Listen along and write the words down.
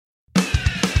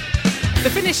The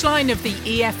finish line of the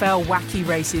EFL Wacky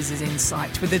Races is in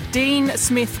sight with the Dean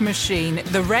Smith Machine,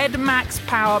 the Red Max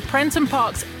Power, Prenton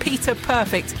Park's Peter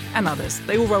Perfect and others.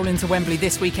 They all roll into Wembley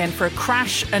this weekend for a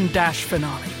crash and dash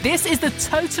finale. This is the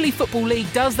Totally Football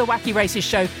League does the Wacky Races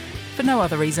show for no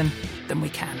other reason than we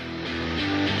can.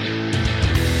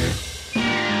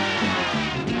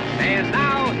 And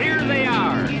now here they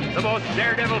are, the most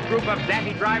daredevil group of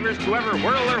daffy drivers to ever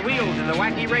whirl their wheels in the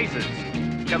Wacky Races,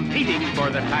 competing for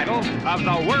the title of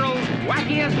the world's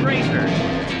wackiest racers.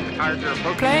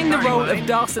 Playing the role of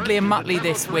Dastardly and Muttley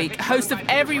this week, host of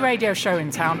every radio show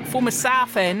in town, former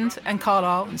Southend and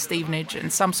Carlisle and Stevenage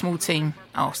and some small team,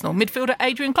 Arsenal, midfielder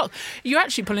Adrian Clark. You're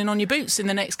actually pulling on your boots in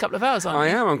the next couple of hours, aren't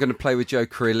you? I am. I'm going to play with Joe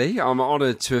Crilly. I'm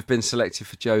honoured to have been selected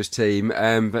for Joe's team,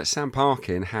 but Sam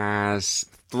Parkin has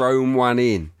thrown one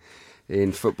in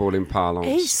footballing parlance.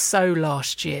 He's so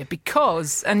last year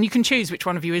because, and you can choose which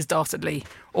one of you is Dastardly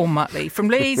or Muttley. From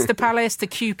Leeds to Palace to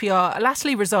QPR,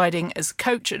 lastly residing as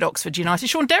coach at Oxford United,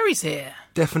 Sean Derry's here.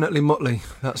 Definitely Muttley,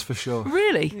 that's for sure.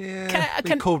 Really? Yeah,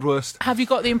 been called worst. Have you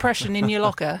got the impression in your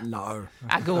locker? No.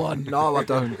 Go on. No, I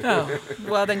don't. Oh,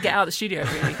 well then get out of the studio,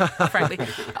 really, frankly.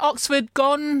 Oxford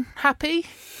gone, happy?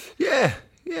 Yeah,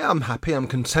 I'm happy. I'm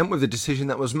content with the decision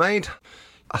that was made.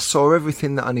 I saw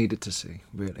everything that I needed to see,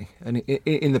 really, and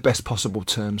in the best possible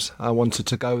terms. I wanted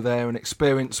to go there and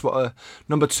experience what a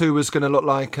number 2 was going to look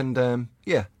like, and I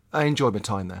enjoyed my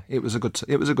time there. It was a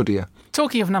good year.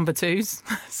 Talking of number 2s,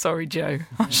 sorry Joe,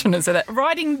 I shouldn't have said that.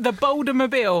 Riding the Boulder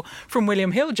Mobile from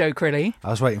William Hill, Joe Crilly.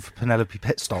 I was waiting for Penelope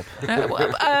Pitstop.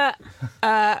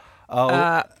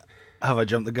 Have I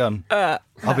jumped the gun?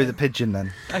 I'll be the pigeon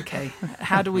then. OK,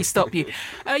 how do we stop you?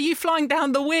 Are you flying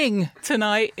down the wing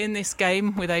tonight in this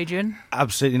game with Adrian?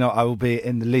 Absolutely not. I will be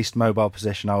in the least mobile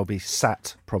position. I will be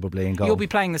sat probably in goal. You'll be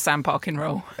playing the Sam Parkin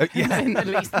role in the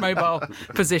least mobile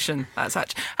position. That's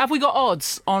actually. Have we got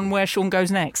odds on where Sean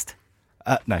goes next?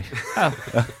 No.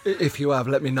 Oh. If you have,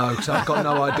 let me know, because I've got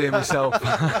no idea myself.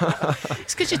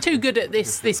 It's because you're too good at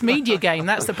this media game.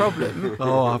 That's the problem.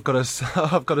 Oh, I've got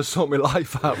to sort my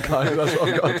life out, guys. That's what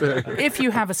I've got to do. If you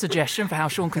have a suggestion for how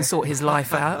Sean can sort his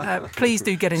life out, please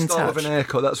do get in touch. Start with an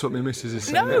haircut. That's what my missus is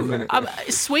saying. No,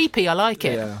 it's sweepy. I like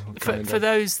it. Yeah, okay, for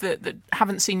those that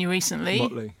haven't seen you recently.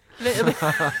 Muttley.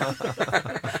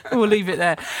 We'll leave it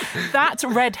there. That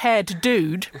red-haired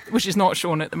dude, which is not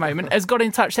Sean at the moment, has got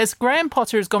in touch. Says Graham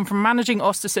Potter has gone from managing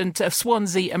Ostersund to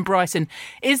Swansea and Brighton.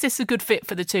 Is this a good fit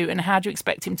for the two, and how do you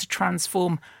expect him to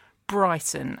transform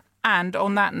Brighton? And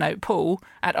on that note, Paul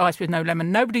at Ice with No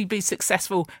Lemon, nobody be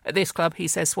successful at this club, he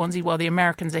says, Swansea, while the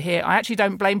Americans are here. I actually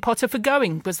don't blame Potter for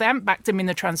going because they haven't backed him in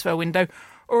the transfer window.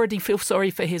 Already feel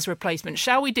sorry for his replacement.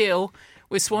 Shall we deal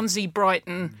with Swansea,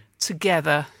 Brighton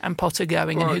together and Potter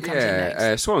going, and who comes in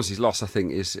next? Swansea's loss, I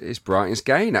think, is Brighton's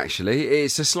gain, actually.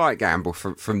 It's a slight gamble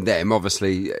from them,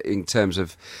 obviously, in terms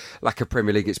of lack of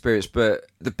Premier League experience, but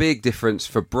the big difference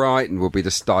for Brighton will be the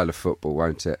style of football,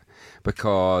 won't it?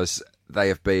 Because they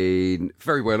have been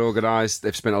very well organised.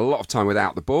 They've spent a lot of time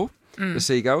without the ball, the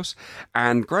Seagulls,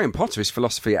 and Graham Potter, his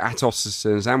philosophy at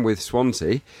Ostersund and with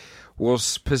Swansea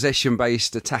was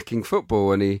possession-based attacking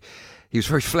football, and he was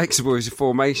very flexible with his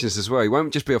formations as well. He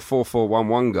won't just be a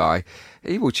 4-4-1-1 guy.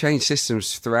 He will change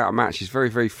systems throughout a match. He's very,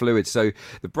 very fluid. So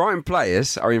the Brighton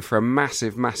players are in for a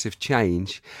massive, massive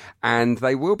change, and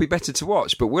they will be better to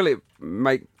watch. But will it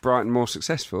make Brighton more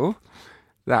successful?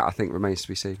 That, I think, remains to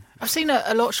be seen. I've seen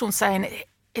a lot, Sean, saying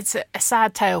it's a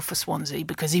sad tale for Swansea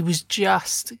because he was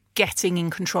just getting in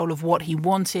control of what he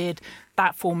wanted,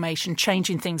 that formation,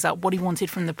 changing things up, what he wanted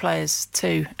from the players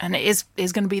too. And it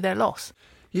is going to be their loss.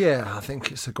 Yeah, I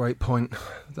think it's a great point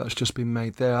that's just been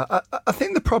made there. I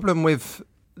think the problem with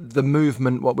the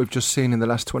movement, what we've just seen in the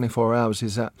last 24 hours,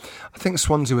 is that I think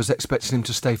Swansea was expecting him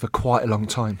to stay for quite a long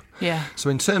time. Yeah. So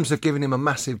in terms of giving him a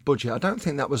massive budget, I don't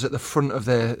think that was at the front of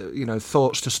their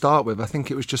thoughts to start with. I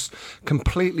think it was just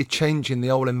completely changing the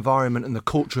whole environment and the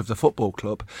culture of the football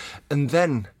club, and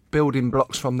then building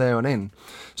blocks from there on in.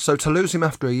 So to lose him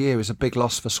after a year is a big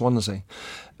loss for Swansea.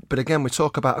 But again, we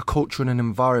talk about a culture and an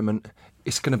environment.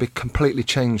 It's going to be completely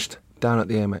changed down at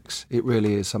the Amex. It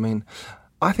really is. I mean,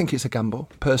 I think it's a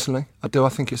gamble, personally. I do. I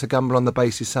think it's a gamble on the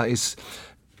basis that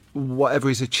whatever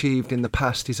he's achieved in the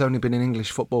past, he's only been in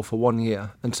English football for 1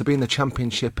 year. And to be in the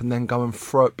Championship and then go and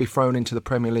be thrown into the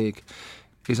Premier League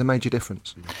is a major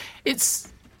difference.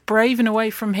 It's brave in a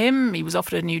way from him. He was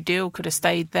offered a new deal, could have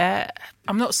stayed there.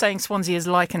 I'm not saying Swansea is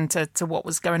likened to what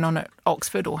was going on at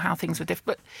Oxford or how things were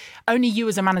different, but only you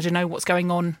as a manager know what's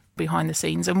going on behind the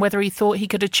scenes and whether he thought he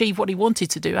could achieve what he wanted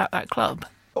to do at that club.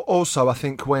 Also, I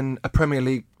think when a Premier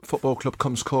League football club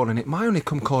comes calling, it might only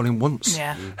come calling once.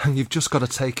 Yeah. And you've just got to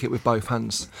take it with both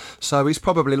hands. So he's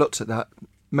probably looked at that,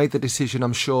 made the decision,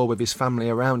 I'm sure, with his family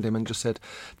around him and just said,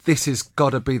 this has got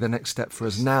to be the next step for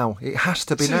us now. It has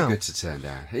to be Too now. good to turn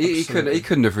down. He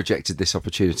couldn't have rejected this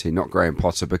opportunity, not Graham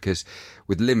Potter, because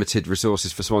with limited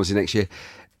resources for Swansea next year,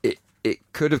 it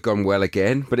could have gone well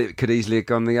again, but it could easily have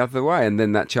gone the other way, and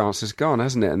then that chance has gone,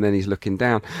 hasn't it? And then he's looking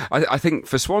down. I think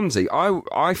for Swansea,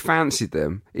 I fancied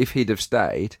them, if he'd have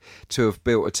stayed, to have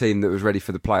built a team that was ready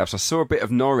for the playoffs. I saw a bit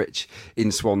of Norwich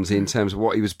in Swansea in terms of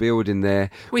what he was building there.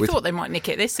 We thought they might nick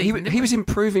it this season. He was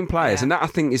improving players, Yeah. and that I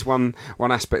think is one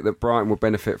aspect that Brighton will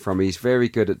benefit from. He's very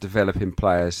good at developing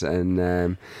players,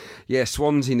 and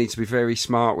Swansea need to be very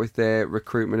smart with their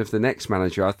recruitment of the next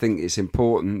manager. I think it's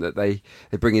important that they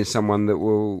bring in someone that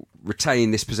will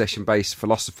retain this possession-based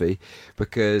philosophy,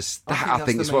 because I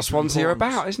think it's what Swansea are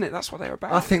about, isn't it? That's what they're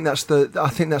about. I think that's the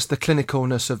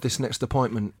clinicalness of this next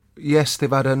appointment. Yes,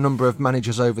 they've had a number of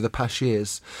managers over the past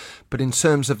years, but in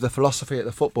terms of the philosophy at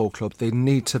the football club, they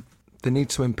need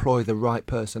to employ the right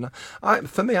person.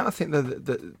 For me, I think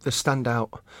the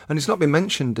standout, and it's not been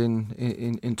mentioned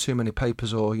in too many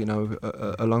papers or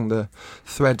along the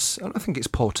threads. And I think it's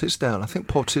Paul Tisdale. I think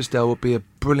Paul Tisdale would be a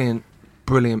brilliant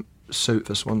suit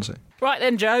for Swansea. Right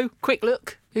then, Joe, quick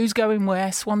look. Who's going where?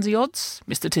 Swansea odds?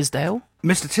 Mr. Tisdale?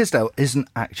 Mr. Tisdale isn't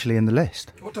actually in the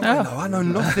list. What do I know? I know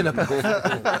nothing about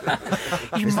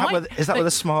football. You Is that might where the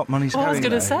smart money's Well, I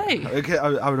going? was gonna say. Okay,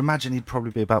 I would imagine he'd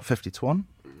probably be about 50-1.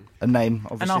 A name,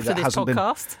 obviously, And after that this hasn't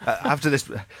podcast? been... after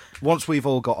this, once we've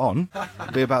all got on,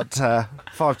 it'll be about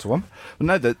 5-1. Well,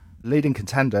 no, the leading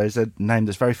contender is a name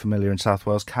that's very familiar in South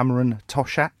Wales, Cameron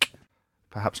Toshak.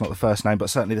 Perhaps not the first name, but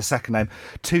certainly the second name.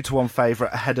 2-1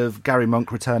 favourite ahead of Gary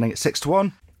Monk returning at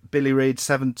 6-1. Billy Reid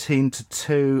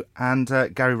 17-2, and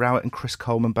Gary Rowett and Chris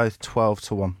Coleman both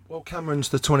 12-1. Well, Cameron's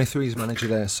the 23s manager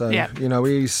there, so Yeah.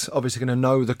 He's obviously going to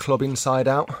know the club inside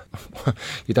out.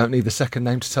 You don't need the second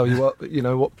name to tell you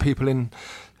what people in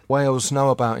Wales know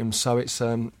about him. So it's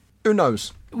who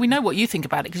knows. We know what you think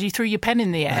about it because you threw your pen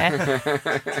in the air,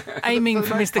 aiming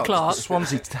for Mr. Clark.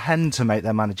 Swansea tend to make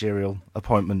their managerial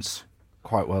appointments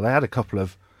quite well. They had a couple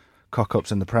of cock-ups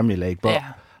in the Premier League, but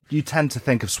Yeah. you tend to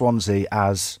think of Swansea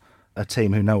as a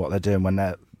team who know what they're doing when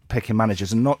they're picking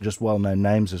managers, and not just well-known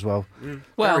names as well.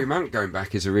 Well, Gary Monk going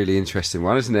back is a really interesting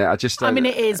one, isn't it? I mean,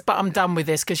 it is, but I'm done with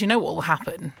this because you know what will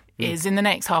happen is in the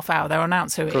next half hour they'll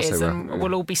announce who it course is they and will, yeah.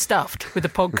 we'll all be stuffed with the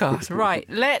podcast. Right,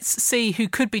 let's see who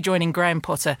could be joining Graham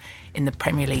Potter in the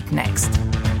Premier League next.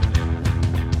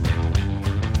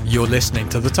 You're listening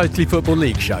to the Totally Football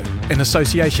League show in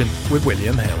association with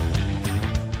William Hill.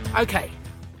 Okay,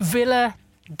 Villa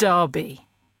Derby.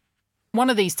 One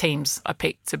of these teams I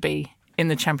picked to be in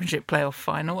the Championship playoff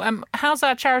final. How's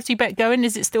our charity bet going?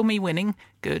 Is it still me winning?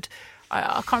 Good.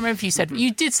 I can't remember if you said...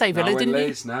 You did say Villa, didn't you?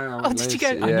 Leeds, no, I Oh, went did you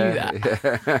Leeds. go? I knew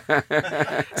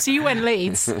that. So you went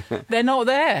Leeds. They're not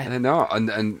there. They're not,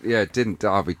 and didn't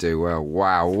Derby do well?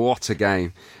 Wow, what a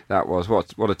game that was!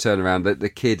 What a turnaround! The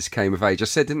kids came of age. I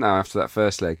said, didn't I, after that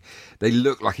first leg, they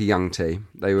looked like a young team.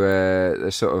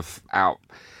 They're sort of out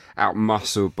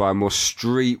muscled by a more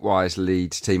streetwise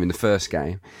Leeds team in the first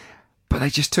game. But they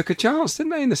just took a chance,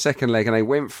 didn't they, in the second leg? And they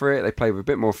went for it. They played with a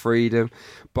bit more freedom,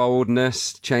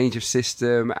 boldness, change of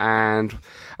system. And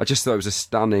I just thought it was a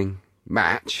stunning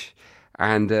match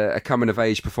and a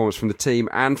coming-of-age performance from the team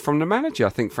and from the manager. I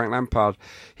think Frank Lampard,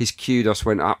 his kudos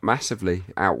went up massively,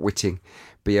 outwitting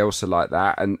Bielsa like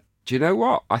that. And do you know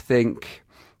what? I think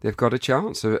they've got a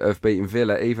chance of beating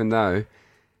Villa, even though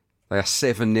they are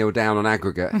 7-0 down on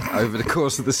aggregate over the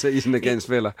course of the season against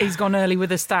Villa. He's gone early with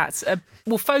the stats.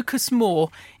 We'll focus more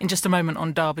in just a moment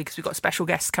on Derby because we've got special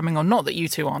guests coming on. Not that you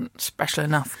two aren't special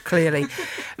enough, clearly.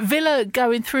 Villa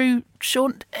going through,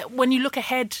 Sean, when you look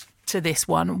ahead to this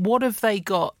one, what have they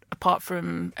got apart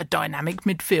from a dynamic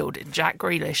midfield in Jack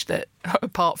Grealish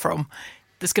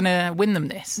that's going to win them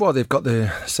this? Well, they've got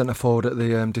the centre forward at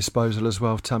the disposal as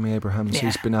well, Tammy Abrahams. Yeah.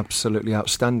 He's been absolutely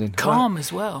outstanding. Calm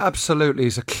as well. Absolutely,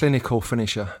 he's a clinical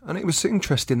finisher. And it was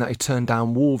interesting that he turned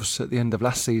down Wolves at the end of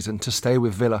last season to stay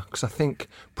with Villa, because I think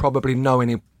probably knowing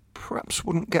he perhaps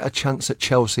wouldn't get a chance at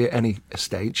Chelsea at any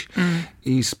stage,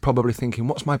 he's probably thinking,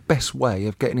 what's my best way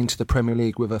of getting into the Premier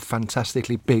League with a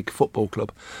fantastically big football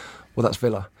club? Well, that's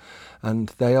Villa. And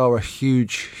they are a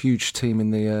huge team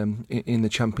in the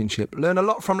Championship. Learn a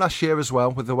lot from last year as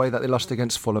well with the way that they lost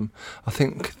against Fulham. I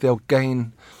think they'll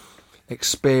gain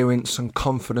experience and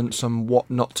confidence on what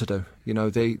not to do.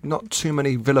 Not too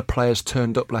many Villa players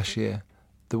turned up last year.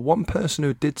 The one person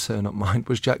who did turn up, mind,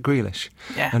 was Jack Grealish.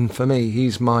 Yeah. And for me,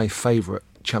 he's my favourite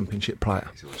Championship player.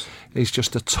 He's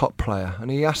just a top player, and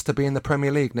he has to be in the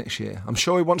Premier League next year. I'm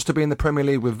sure he wants to be in the Premier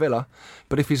League with Villa,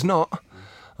 but if he's not,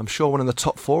 I'm sure one of the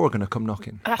top four are going to come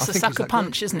knocking. That's a sucker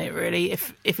punch, isn't it, really?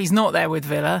 If he's not there with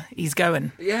Villa, he's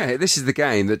going. Yeah, this is the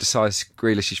game that decides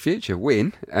Grealish's future.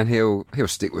 Win, and he'll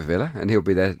stick with Villa, and he'll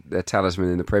be their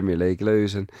talisman in the Premier League.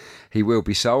 Lose, and he will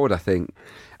be sold, I think.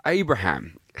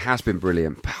 Abraham has been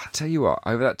brilliant, but I'll tell you what,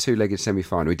 over that two-legged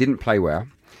semi-final, he didn't play well.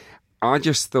 I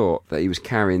just thought that he was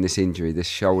carrying this injury, this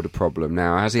shoulder problem.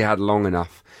 Now, has he had long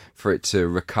enough for it to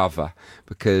recover?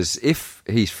 Because if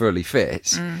he's fully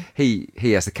fit, he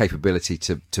has the capability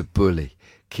to bully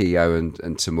Keogh and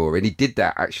Tamura. And he did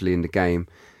that actually in the game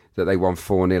that they won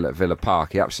 4-0 at Villa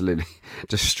Park. He absolutely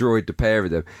destroyed the pair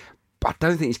of them. But I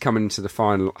don't think he's coming into the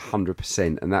final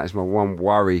 100%. And that is my one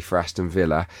worry for Aston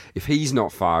Villa. If he's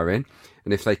not firing,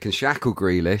 and if they can shackle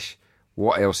Grealish,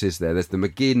 what else is there? There's the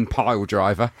McGinn pile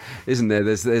driver, isn't there?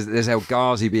 There's El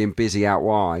Ghazi being busy out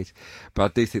wide. But I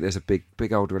do think there's a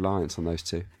big old reliance on those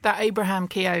two. That Abraham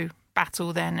Keogh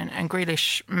battle then and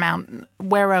Grealish Mount,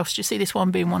 where else do you see this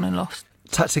one being won and lost?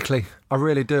 Tactically, I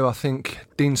really do. I think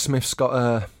Dean Smith's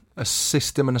got a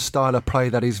system and a style of play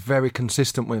that he's very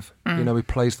consistent with. You know, he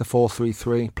plays the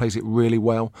 4-3-3, plays it really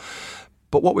well.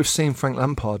 But what we've seen Frank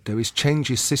Lampard do is change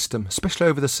his system, especially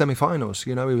over the semi-finals.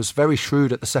 You know, he was very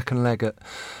shrewd at the second leg at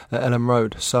Ellen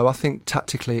Road. So I think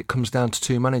tactically it comes down to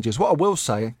two managers. What I will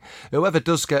say, whoever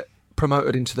does get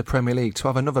promoted into the Premier League, to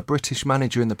have another British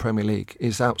manager in the Premier League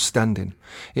is outstanding.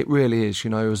 It really is. You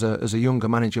know, as a younger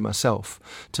manager myself,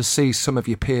 to see some of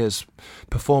your peers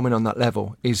performing on that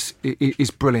level is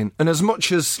brilliant. And as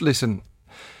much as, listen,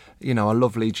 you know, I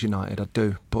love Leeds United, I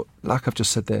do. But like I've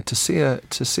just said there, to see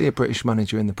a British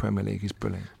manager in the Premier League is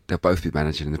brilliant. They'll both be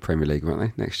managing in the Premier League, won't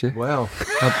they, next year? Well,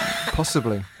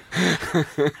 possibly.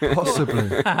 Possibly.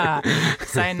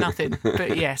 Saying nothing.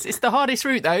 But yes, it's the hardest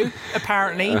route, though,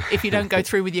 apparently, if you don't go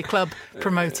through with your club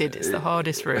promoted. It's the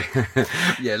hardest route.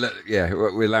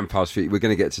 With Lampard's feet, we're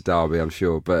going to get to Derby, I'm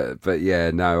sure. But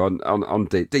yeah, no, on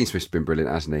Dean Smith's been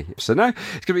brilliant, hasn't he? So no, it's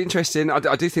going to be interesting.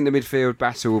 I do think the midfield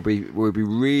battle will be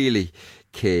really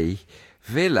key.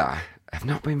 Villa have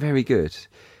not been very good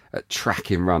at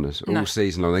tracking runners all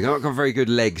season long. They've not got very good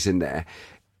legs in there.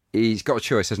 He's got a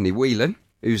choice, hasn't he? Whelan,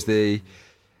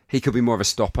 he could be more of a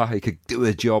stopper. He could do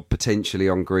a job potentially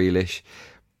on Grealish,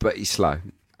 but he's slow.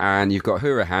 And you've got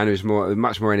Hourihane, who's a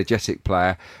much more energetic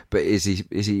player, but is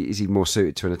he more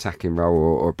suited to an attacking role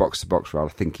or a box-to-box role? I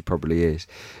think he probably is.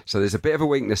 So there's a bit of a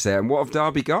weakness there. And what have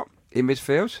Derby got in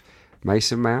midfield?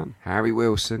 Mason Mount, Harry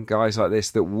Wilson, guys like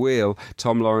this that will,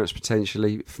 Tom Lawrence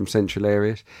potentially from central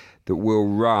areas, that will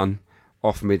run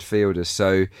off midfielders.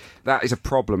 So that is a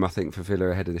problem, I think, for Villa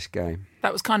ahead of this game.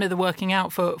 That was kind of the working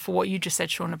out for what you just said,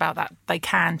 Sean, about that. They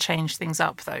can change things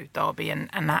up, though, Derby, and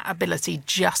that ability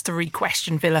just to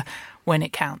re-question Villa when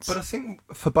it counts. But I think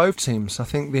for both teams, I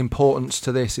think the importance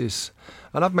to this is,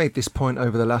 and I've made this point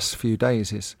over the last few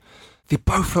days, is they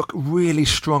both look really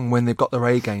strong when they've got their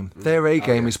A game. Their A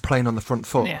game is playing on the front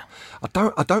foot. Yeah.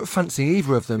 I don't fancy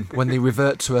either of them when they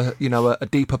revert to a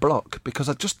deeper block, because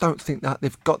I just don't think that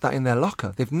they've got that in their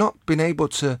locker. They've not been able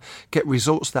to get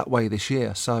results that way this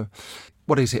year. So,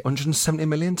 what is it, 170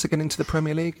 million to get into the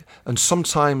Premier League? And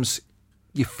sometimes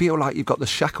you feel like you've got the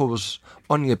shackles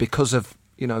on you because of,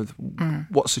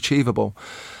 what's achievable.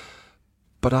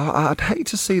 But I'd hate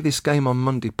to see this game on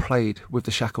Monday played with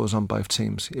the shackles on both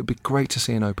teams. It would be great to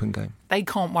see an open game. They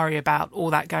can't worry about all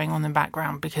that going on in the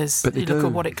background, because you look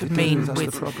at what it could mean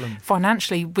with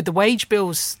financially, with the wage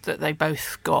bills that they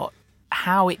both got,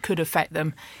 how it could affect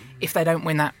them if they don't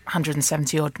win that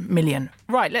 170-odd million.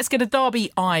 Right, let's get a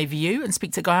Derby eye view and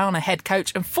speak to Guyana head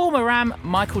coach and former Ram,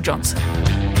 Michael Johnson.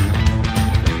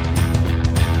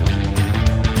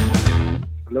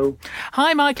 Hello.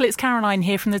 Hi, Michael. It's Caroline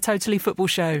here from the Totally Football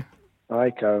Show.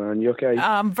 Hi, Caroline. You okay?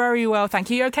 I'm very well, thank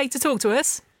you. You okay to talk to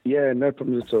us? Yeah, no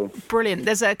problems at all. Brilliant.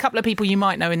 There's a couple of people you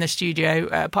might know in the studio,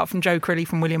 apart from Joe Crilly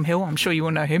from William Hill. I'm sure you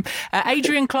will know him.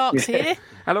 Adrian Clark's here.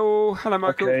 Hello,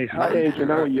 Michael. Okay, hi Adrian.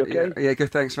 How are you? Okay? Yeah,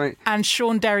 good. Thanks, mate. And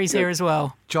Sean Derry's here as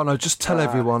well. Jono, just tell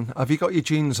everyone, have you got your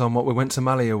jeans on what we went to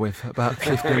Malia with about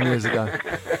 15 years ago?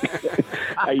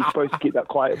 Are you supposed to keep that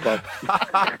quiet, bud?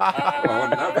 I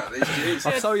want to know about these jeans.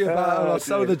 I'll tell you I'll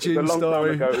tell the jeans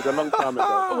story. It was a long time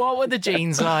ago. What were the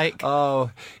jeans like? Oh,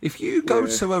 if you go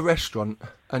to a restaurant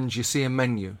and you see a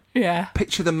menu,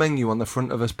 picture the menu on the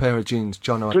front of a pair of jeans,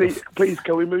 Jono. Please,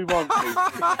 can we move on, please?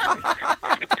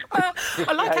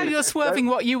 I like how you're swerving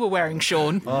what you were wearing,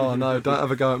 Sean. Oh, no, don't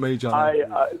have a go at me,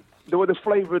 Jono. They were the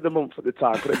flavour of the month at the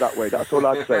time, put it that way. That's all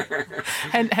I'd say.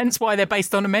 Hence why they're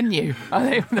based on a menu. I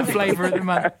think the flavour of the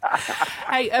month.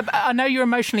 Hey, I know you're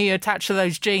emotionally attached to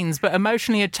those jeans, but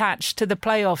emotionally attached to the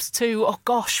playoffs too. Oh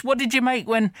gosh, what did you make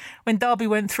when Derby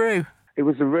went through? It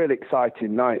was a really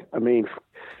exciting night. I mean,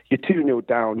 you're 2-0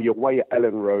 down, you're away at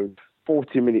Ellen Road,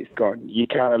 40 minutes gone. You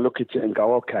kind of look at it and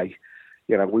go, okay,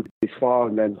 we've been this far,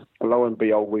 and then lo and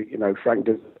behold, Frank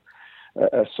does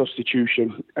a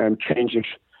substitution and changes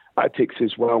tactics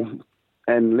as well.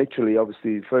 And literally,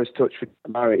 obviously, the first touch for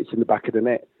Marriott, it's in the back of the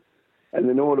net. And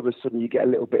then all of a sudden, you get a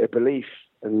little bit of belief,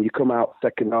 and you come out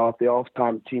second half. The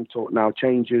half-time team talk now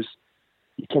changes.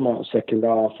 You come out second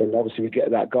half, and obviously we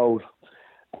get that goal.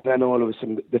 And then all of a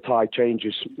sudden, the tide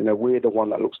changes. We're the one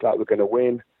that looks like we're going to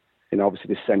win.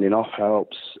 Obviously, the sending off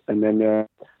helps. And then,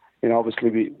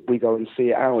 obviously, we go and see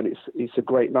it out, and it's a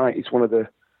great night. It's one of the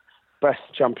best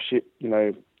championship,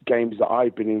 games that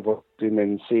I've been involved in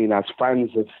and seen as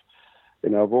fans of,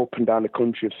 up and down the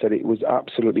country have said it was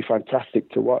absolutely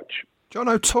fantastic to watch.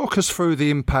 Jono, talk us through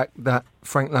the impact that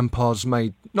Frank Lampard's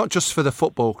made, not just for the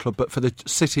football club, but for the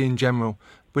city in general.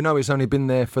 We know he's only been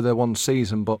there for the one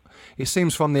season, but it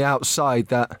seems from the outside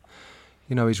that,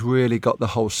 he's really got the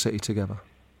whole city together.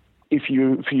 If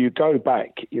you go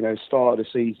back, start of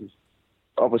the season,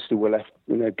 obviously we're left,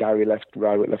 Gary left,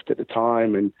 Rowett left at the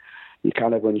time, and you're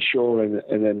kind of unsure, and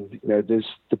then, there's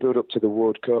the build-up to the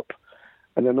World Cup,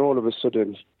 and then all of a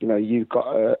sudden, you've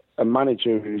got a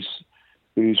manager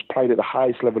who's played at the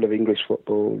highest level of English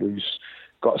football, who's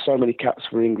got so many caps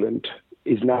for England,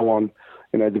 is now on,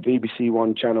 the BBC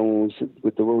One channels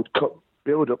with the World Cup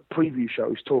build-up preview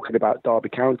shows talking about Derby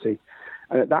County.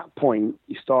 And at that point,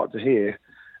 you start to hear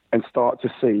and start to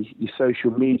see your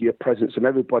social media presence and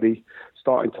everybody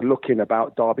starting to look in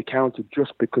about Derby County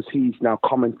just because he's now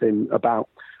commenting about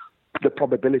the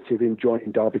probability of him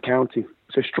joining Derby County.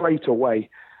 So straight away,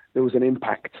 there was an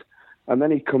impact. And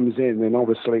then he comes in and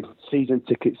obviously season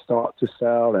tickets start to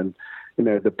sell and,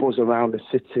 the buzz around the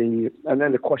city. And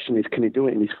then the question is, can he do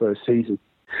it in his first season?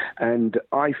 And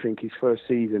I think his first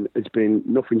season has been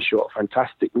nothing short of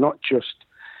fantastic, not just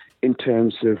in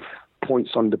terms of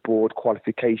points on the board,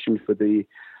 qualification for the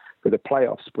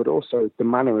playoffs, but also the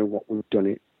manner in what we've done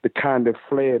it, the kind of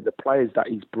flair, the players that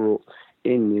he's brought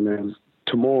in,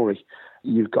 Tamori,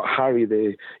 you've got Harry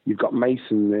there, you've got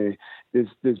Mason there.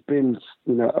 There's been,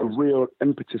 a real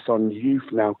impetus on youth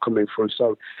now coming through.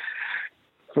 So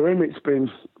for him, it's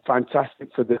been fantastic.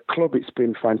 For the club, it's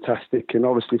been fantastic. And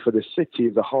obviously for the city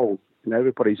as a whole,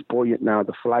 everybody's buoyant now.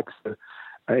 The flags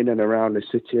are in and around the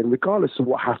city. And regardless of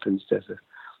what happens, Jezza,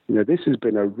 this has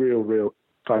been a real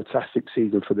fantastic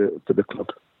season for the club.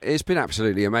 It's been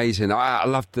absolutely amazing. I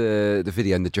loved the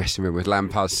video in the dressing room with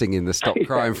Lampard singing the Stop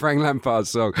Crying Frank Lampard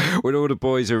song with all the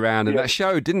boys around. And that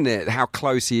showed, didn't it, how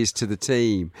close he is to the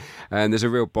team. And there's a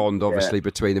real bond, obviously,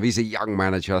 between them. He's a young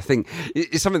manager. I think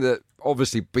it's something that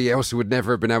obviously Bielsa would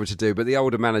never have been able to do, but the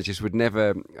older managers would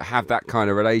never have that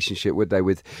kind of relationship, would they,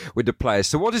 with the players?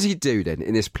 So what does he do then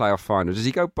in this playoff final? Does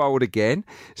he go bold again?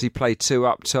 Does he play two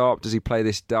up top? Does he play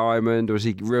this diamond? Or does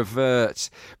he revert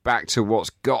back to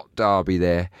what's got Derby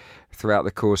there throughout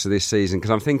the course of this season? Because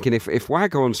I'm thinking if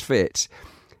Waghorn's fit,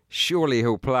 surely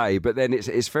he'll play, but then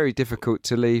it's very difficult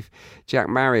to leave Jack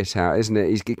Marriott out, isn't it?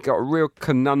 He's got a real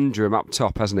conundrum up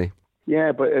top, hasn't he?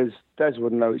 Yeah, but as Des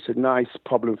would know, it's a nice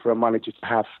problem for a manager to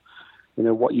have.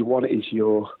 What you want is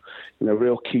your,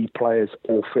 real key players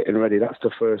all fit and ready. That's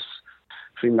the first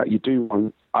thing that you do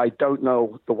want. I don't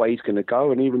know the way he's going to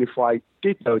go, and even if I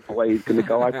did know the way he's going to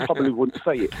go, I probably wouldn't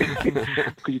say it because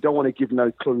you don't want to give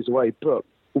no clues away. But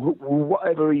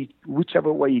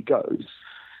whichever way he goes,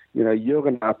 you're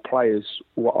going to have players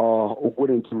who are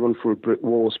willing to run through brick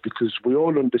walls because we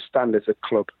all understand as a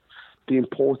club the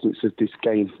importance of this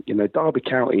game. Derby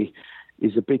County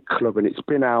is a big club and it's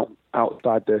been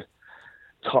outside the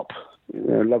top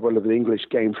level of the English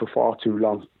game for far too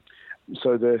long.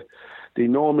 So the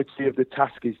enormity of the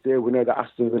task is there. We know that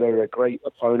Aston Villa are a great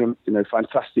opponent,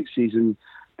 fantastic season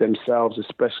themselves,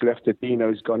 especially after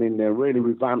Dino's gone in there, really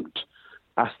revamped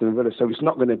Aston Villa. So it's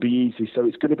not going to be easy. So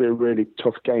it's going to be a really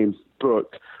tough game.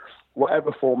 But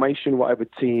whatever formation, whatever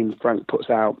team Frank puts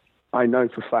out, I know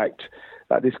for a fact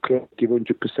that this club give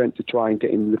 100% to try and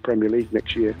get in the Premier League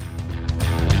next year.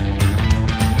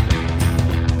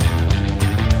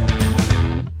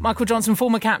 Michael Johnson,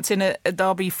 former captain at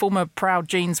Derby, former proud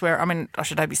jeans wearer. I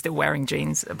should hope he's still wearing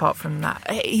jeans apart from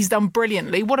that. He's done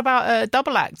brilliantly. What about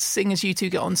double acts, seeing as you two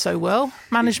get on so well?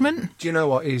 Management? Do you know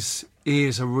what? He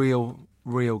is a real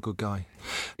good guy.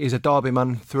 He's a Derby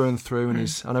man through and through,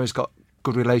 and I know he's got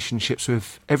good relationships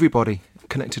with everybody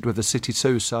connected with the city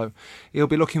too. So he'll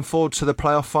be looking forward to the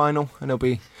playoff final, and he'll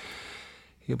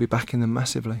be backing them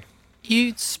massively.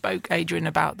 You spoke, Adrian,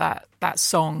 about that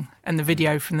song and the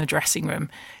video from the dressing room.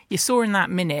 You saw in that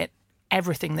minute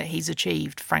everything that he's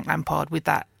achieved, Frank Lampard, with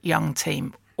that young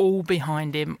team, all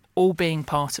behind him, all being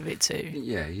part of it too.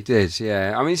 Yeah, he did.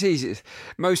 Yeah, I mean, it's easy.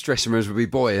 Most dressing rooms would be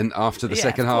buoyant after the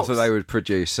second half that they would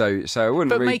produce. So I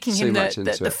wouldn't read making too him much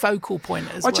into the it. focal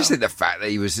point as well. I just think the fact that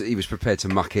he was prepared to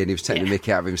muck in, he was taking the mick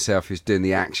out of himself, he was doing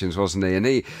the actions, wasn't he? And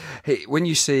he when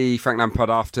you see Frank Lampard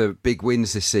after big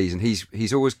wins this season,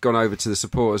 he's always gone over to the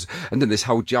supporters and done this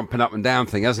whole jumping up and down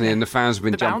thing, hasn't he? And the fans have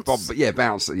been jumping.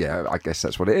 Bounce. Yeah, I guess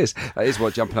that's what it is. That is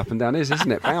what jumping up and down is,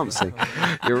 isn't it? Bouncing.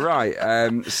 You're right.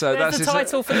 So there's that's the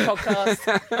title for the podcast.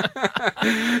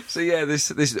 So yeah,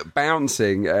 this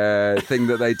bouncing thing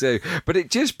that they do, but it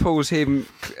just pulls him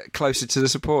closer to the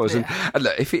supporters. And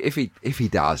look, if he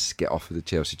does get offered the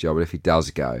Chelsea job, and if he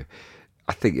does go,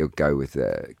 I think he'll go with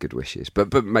good wishes.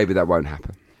 But maybe that won't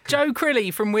happen. Joe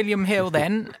Crilly from William Hill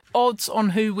then. Odds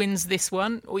on who wins this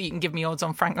one, or you can give me odds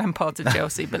on Frank Lampard to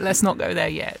Chelsea, but let's not go there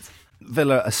yet.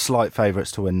 Villa are slight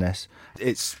favourites to win this.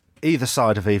 It's either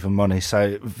side of even money,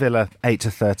 so Villa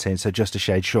 8-13, so just a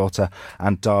shade shorter,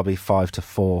 and Derby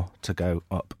 5-4 to go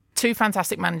up. Two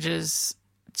fantastic managers,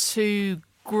 two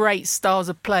great styles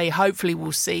of play. Hopefully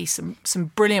we'll see some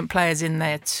brilliant players in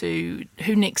there too.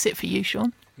 Who nicks it for you,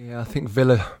 Sean? Yeah, I think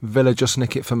Villa just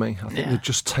nick it for me. I think they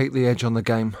just take the edge on the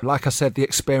game. Like I said, the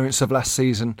experience of last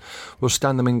season will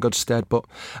stand them in good stead, but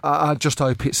I just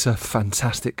hope it's a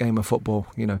fantastic game of football.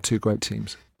 Two great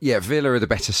teams. Yeah, Villa are the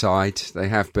better side. They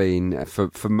have been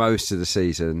for most of the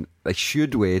season. They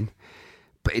should win,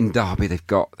 but in Derby they've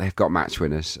got match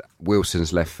winners.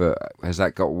 Wilson's left foot, has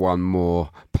that got one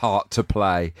more part to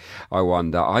play? I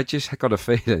wonder. I just got a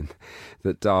feeling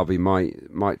that Derby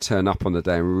might turn up on the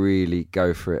day and really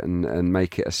go for it and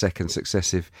make it a second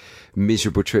successive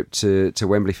miserable trip to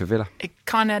Wembley for Villa. It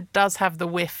kind of does have the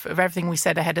whiff of everything we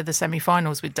said ahead of the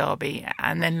semi-finals with Derby,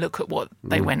 and then look at what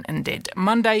they went and did.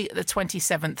 Monday the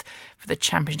 27th for the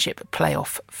Championship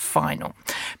playoff final.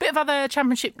 Bit of other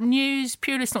Championship news.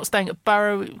 Pulis not staying at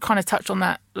Borough. We kind of touched on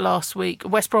that last week.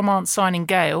 West Brom aren't signing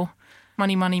Gale.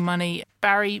 Money.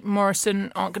 Barry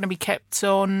Morrison aren't going to be kept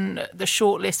on the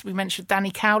shortlist. We mentioned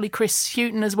Danny Cowley, Chris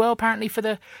Hughton as well, apparently for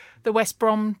the West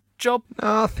Brom job.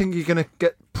 I think you're going to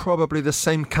get probably the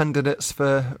same candidates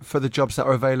for the jobs that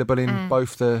are available in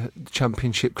both the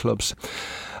Championship clubs.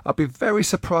 I'd be very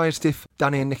surprised if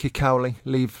Danny and Nicky Cowley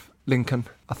leave Lincoln.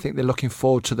 I think they're looking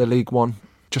forward to the League One,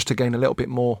 just to gain a little bit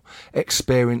more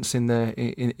experience in their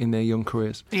young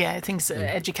careers. Yeah, I think it's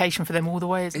education for them all the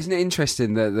way. Isn't it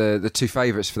interesting that the two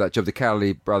favourites for that job, the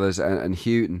Cowley brothers and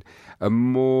Houghton, are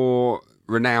more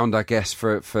renowned, I guess,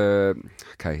 for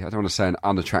okay, I don't want to say an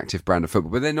unattractive brand of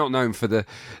football, but they're not known for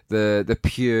the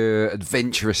pure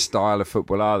adventurous style of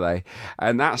football, are they?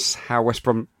 And that's how West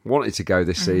Brom wanted to go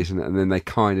this season, and then they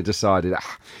kind of decided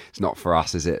it's not for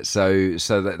us, is it? So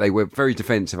that they were very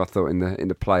defensive, I thought, in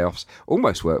the playoffs.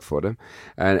 Almost worked for them,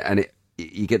 and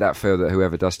you get that feel that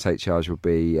whoever does take charge will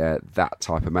be that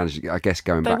type of manager. I guess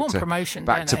going back to promotion,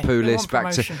 back to Pulis,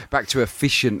 back to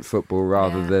efficient football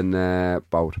rather than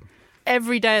bold.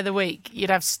 Every day of the week, you'd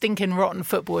have stinking rotten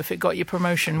football if it got you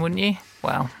promotion, wouldn't you?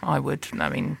 Well, I would. I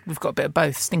mean, we've got a bit of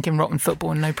both, stinking rotten football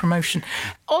and no promotion.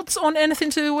 Odds on anything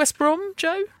to do with West Brom,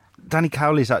 Joe? Danny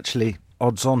Cowley's actually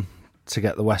odds on to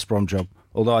get the West Brom job.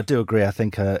 Although I do agree, I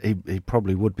think he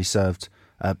probably would be served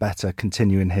better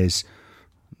continuing his,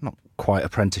 not quite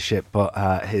apprenticeship,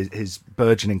 but his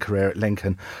burgeoning career at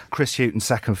Lincoln. Chris Hughton,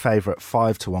 second favourite,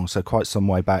 5-1, so quite some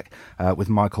way back, with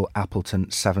Michael Appleton,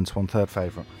 7-1, third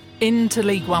favourite. Into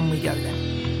League One we go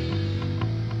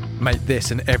then. Make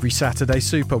this and every Saturday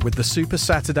super with the Super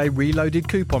Saturday Reloaded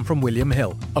coupon from William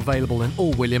Hill, available in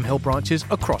all William Hill branches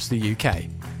across the UK.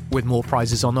 With more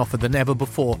prizes on offer than ever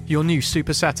before, your new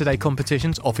Super Saturday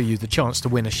competitions offer you the chance to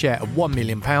win a share of £1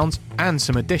 million and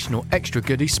some additional extra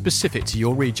goodies specific to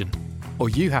your region. All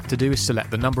you have to do is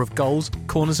select the number of goals,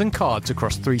 corners and cards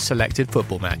across 3 selected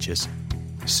football matches.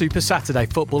 Super Saturday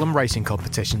football and racing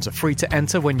competitions are free to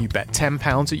enter when you bet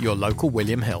 £10 at your local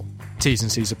William Hill. T's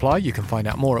and C's apply. You can find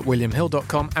out more at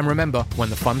williamhill.com, and remember, when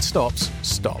the fun stops,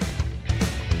 stop.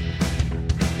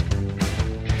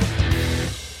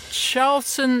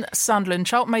 Sunderland.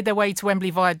 Charlton made their way to Wembley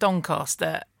via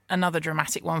Doncaster. Another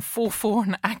dramatic one. 4-4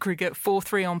 on aggregate,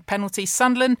 4-3 on penalty.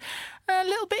 Sunderland, a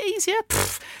little bit easier.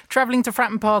 Travelling to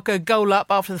Fratton Park, a goal up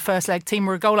after the first leg. Team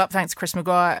were a goal up thanks to Chris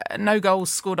Maguire. No goals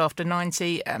scored after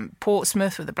 90.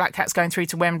 Portsmouth, with the Black Cats going through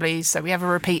to Wembley. So we have a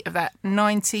repeat of that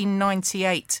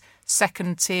 1998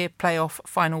 second-tier playoff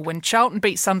final when Charlton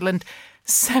beat Sunderland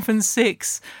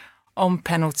 7-6 on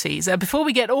penalties. Before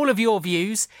we get all of your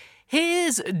views,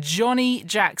 here's Johnny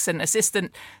Jackson,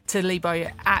 assistant to Lee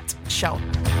Bowyer at Shull.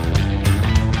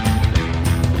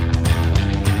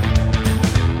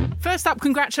 First up,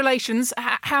 congratulations.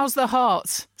 How's the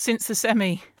heart since the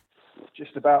semi?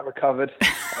 Just about recovered.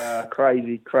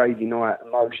 Crazy night.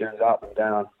 Emotions up and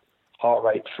down. Heart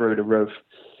rate through the roof.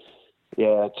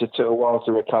 Yeah, it took a while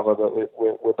to recover, but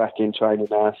we're back in training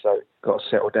now, so got to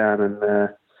settle down and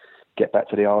get back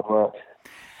to the hard work.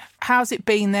 How's it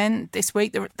been then this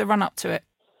week, the run up to it?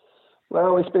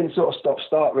 Well, it's been sort of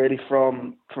stop-start really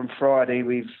from Friday.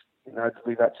 We've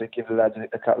had to give the lads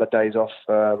a couple of days off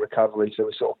recovery, so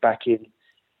we're sort of back in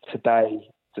today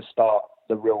to start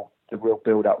the real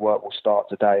build-up work. Will start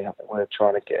today. I think we're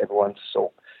trying to get everyone to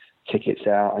sort tickets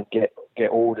out and get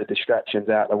all the distractions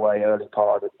out of the way early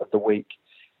part of the week,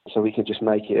 so we can just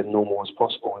make it as normal as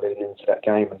possible leading into that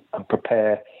game and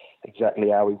prepare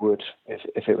exactly how we would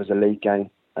if it was a league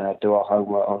game. Do our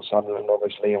homework on Sunderland,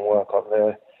 obviously, and work on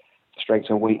their strengths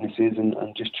and weaknesses and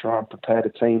just try and prepare the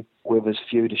team with as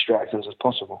few distractions as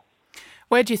possible.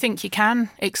 Where do you think you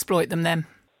can exploit them then?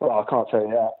 Well, I can't tell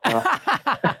you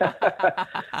that.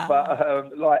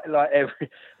 But like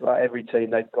every team,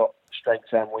 they've got strengths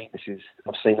and weaknesses.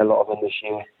 I've seen a lot of them this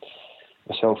year.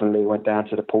 Myself and Lee went down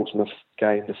to the Portsmouth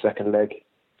game, the second leg,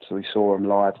 so we saw them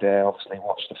live there. Obviously,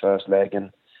 watched the first leg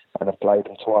and have played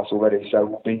them twice already. So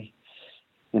we'll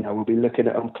be looking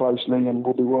at them closely, and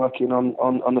we'll be working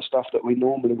on the stuff that we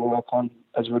normally work on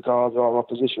as regards our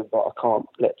opposition. But I can't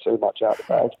let too much out of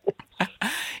the bag.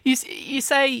 You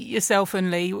say yourself and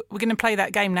Lee, we're going to play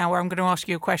that game now where I'm going to ask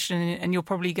you a question and you're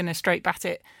probably going to straight bat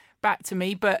it back to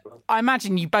me. But I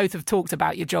imagine you both have talked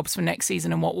about your jobs for next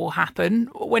season and what will happen.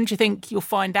 When do you think you'll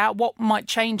find out? What might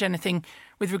change anything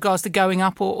with regards to going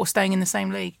up or staying in the same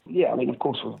league? Yeah, I mean, of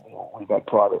course, we've had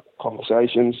private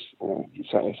conversations.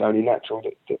 It's only natural.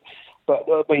 But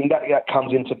I mean, that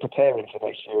comes into preparing for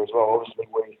next year as well. Obviously,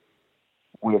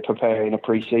 we're preparing a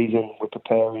pre-season. We're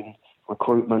preparing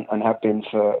recruitment and have been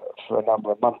for a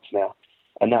number of months now,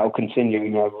 and that will continue,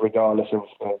 regardless of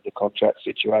the contract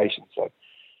situation. So,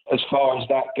 as far as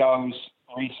that goes,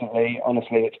 recently,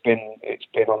 honestly, it's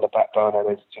been on the back burner.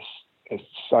 There's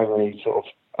so many sort of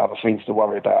other things to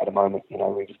worry about at the moment.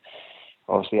 We've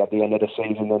obviously had the end of the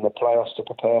season and the playoffs to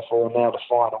prepare for, and now the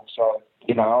final. So,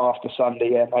 after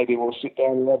Sunday, yeah, maybe we'll sit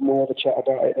down and have more of a chat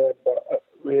about it there. But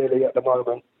really, at the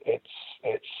moment,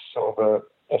 it's sort of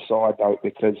a side note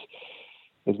because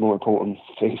there's more important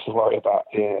things to worry about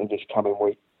in this coming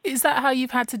week. Is that how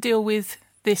you've had to deal with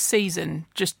this season?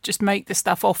 Just make the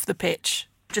stuff off the pitch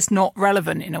just not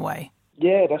relevant in a way?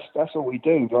 Yeah, that's all we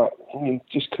do. Like, I mean,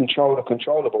 just control the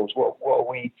controllables. What are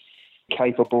we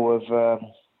capable of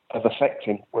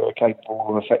affecting? We're capable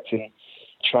of affecting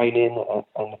training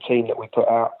and the team that we put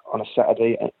out on a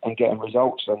Saturday and getting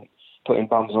results and putting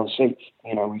bums on seats.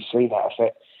 We've seen that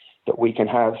effect that we can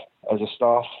have as a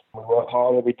staff. We work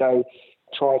hard every day,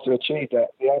 try to achieve that.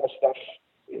 The other stuff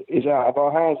is out of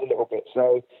our hands a little bit,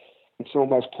 so it's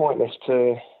almost pointless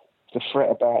to fret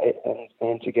about it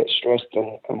and to get stressed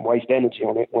and waste energy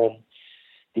on it when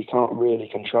you can't really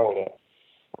control it.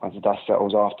 As the dust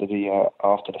settles after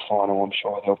the final, I'm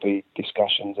sure there'll be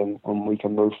discussions and we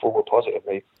can move forward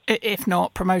positively. If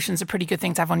not, promotion's a pretty good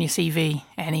thing to have on your CV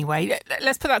anyway.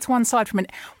 Let's put that to one side for a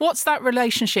minute. What's that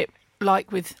relationship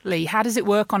like with Lee? How does it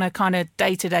work on a kind of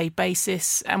day-to-day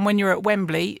basis? And when you're at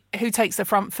Wembley, who takes the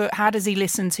front foot? How does he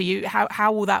listen to you?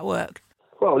 How will that work?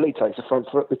 Well, Lee takes the front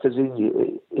foot because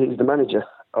he's the manager.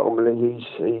 Ultimately,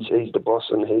 he's the boss,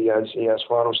 and he has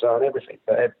final say on everything.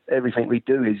 But everything we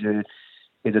do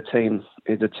is a team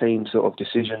sort of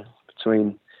decision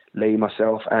between Lee,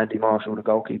 myself, Andy Marshall, the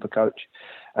goalkeeper coach,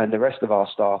 and the rest of our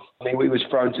staff. I mean, we was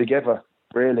thrown together,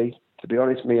 really, to be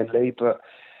honest, me and Lee, but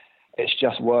it's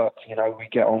just work. We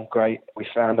get on great. We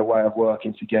found a way of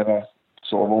working together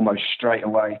sort of almost straight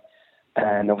away.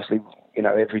 And obviously,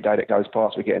 every day that goes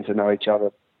past, we're getting to know each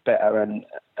other better and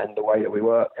the way that we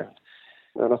work. And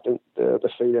I think the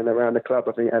feeling around the club,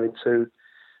 I think having two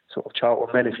sort of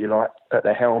Charlton men, if you like, at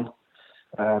the helm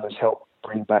has helped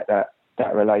bring back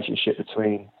that relationship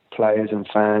between players and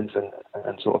fans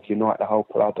and sort of unite the whole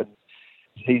club. And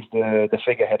he's the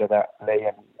figurehead of that, Lee,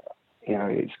 and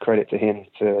it's credit to him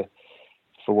for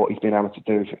what he's been able to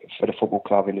do for the football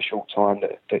club in the short time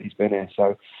that he's been here.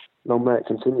 So long may it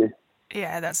continue.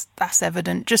 Yeah, that's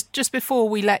evident. Just before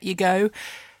we let you go,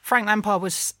 Frank Lampard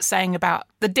was saying about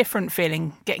the different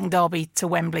feeling getting Derby to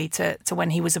Wembley to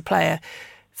when he was a player.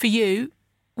 For you,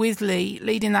 with Lee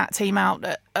leading that team out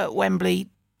at Wembley,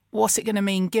 what's it going to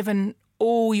mean given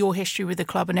all your history with the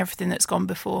club and everything that's gone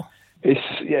before? It's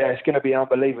it's going to be an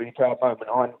unbelievably proud moment.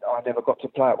 I never got to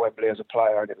play at Wembley as a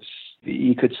player, and it was,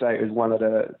 you could say it was one of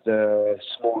the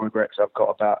small regrets I've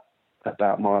got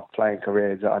about my playing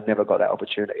career, is that I never got that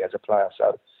opportunity as a player.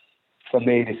 So for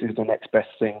me, this is the next best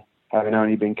thing, having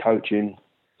only been coaching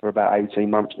for about 18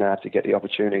 months now, to get the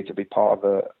opportunity to be part of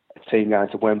a team going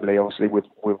to Wembley, obviously with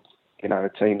a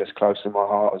team that's close to my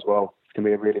heart as well. It's going to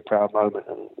be a really proud moment,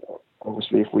 and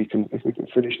obviously if we can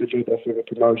finish the job after the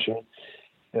promotion,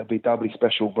 it'll be doubly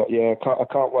special. But yeah, I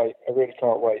can't wait. I really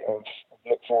can't wait. I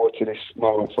look forward to this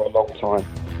moment for a long time.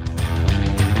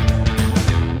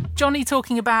 Johnny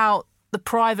talking about the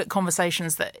private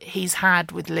conversations that he's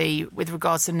had with Lee with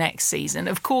regards to next season.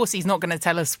 Of course, he's not going to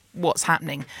tell us what's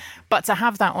happening, but to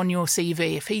have that on your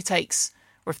CV, if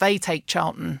they take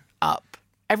Charlton up,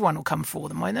 everyone will come for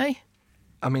them, won't they?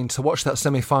 I mean, to watch that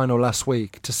semi-final last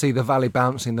week, to see the Valley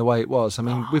bouncing the way it was, I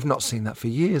mean, we've not seen that for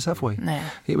years, have we? No.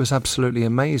 It was absolutely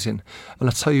amazing. And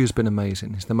I tell you who's been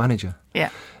amazing, is the manager. Yeah.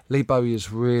 Lee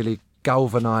Bowyer's really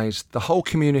galvanised the whole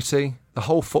community, the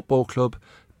whole football club,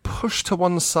 pushed to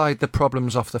one side the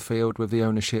problems off the field with the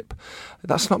ownership.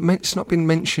 It's not been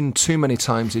mentioned too many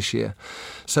times this year.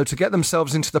 So to get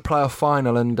themselves into the playoff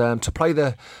final and to play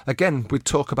again, we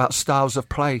talk about styles of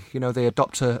play. You know, they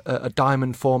adopt a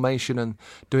diamond formation and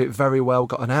do it very well.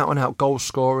 Got an out-and-out goal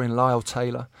scorer in Lyle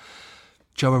Taylor.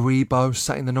 Joe Aribo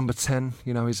sat in the number 10.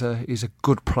 You know, he's a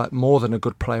good player, more than a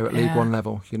good player at League One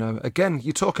level. You know, again,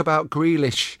 you talk about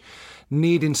Grealish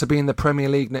needing to be in the Premier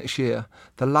League next year.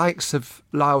 The likes of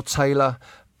Lyle Taylor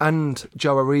and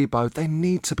Joe Aribo, they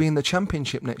need to be in the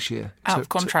Championship next year. Out of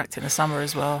contract in the summer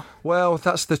as well. Well,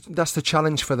 that's the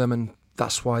challenge for them, and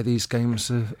that's why these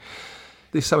games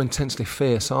they're so intensely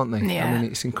fierce, aren't they? Yeah. I mean,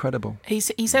 it's incredible. He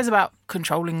says about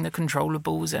controlling the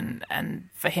controllables, and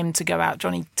for him to go out,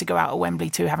 Johnny, to go out at Wembley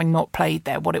too, having not played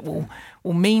there, what it will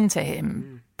mean to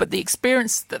him. But the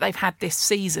experience that they've had this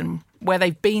season, where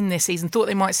they've been this season, thought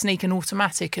they might sneak an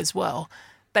automatic as well.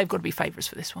 They've got to be favourites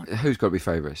for this one. Who's got to be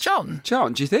favourites? Charlton,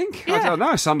 do you think? Yeah. I don't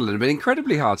know. Sunderland have been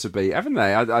incredibly hard to beat, haven't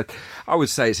they? I would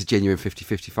say it's a genuine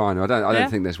 50-50 final. I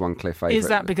don't think there's one clear favourite. Is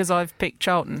that because I've picked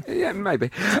Charlton? Yeah, maybe.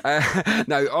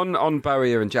 No, on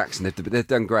Bowyer and Jackson, they've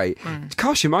done great.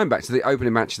 Cast your mind back to the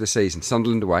opening match of the season,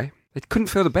 Sunderland away. They couldn't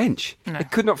fill the bench. No. They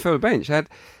could not fill the bench. They had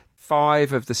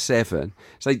 5 of the 7.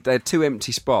 So they had 2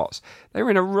 empty spots. They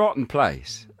were in a rotten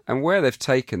place. And where they've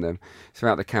taken them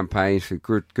throughout the campaign, through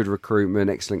good recruitment,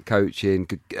 excellent coaching,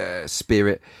 good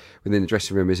spirit within the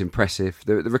dressing room is impressive.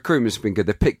 The recruitment's been good.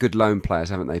 They've picked good loan players,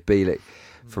 haven't they? Bielik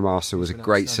from Arsenal was a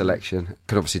great selection.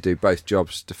 Could obviously do both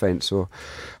jobs, defence or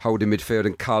holding midfield,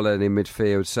 and Cullen in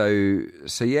midfield.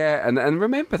 So yeah, and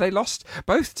remember, they lost,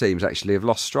 both teams actually have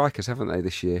lost strikers, haven't they,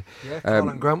 this year? Yeah,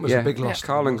 Carl Grant was a big loss.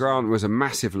 Carl Grant was a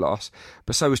massive loss,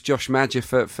 but so was Josh Madger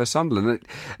for Sunderland.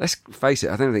 Let's face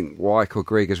it, I don't think Wyke or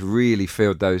Grieg has really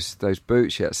filled those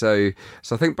boots yet. So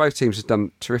I think both teams have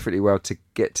done terrifically well to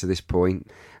get to this point,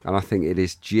 and I think it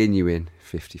is genuine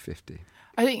 50-50.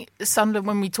 I think Sunderland,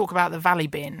 when we talk about the Valley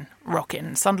being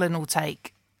rocking, Sunderland will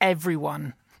take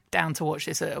everyone down to watch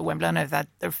this at Wembley. I know they've had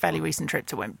a fairly recent trip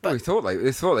to Wembley. But we thought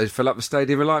they'd fill up the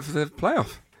stadium alight for the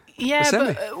playoff. Yeah,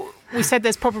 but we said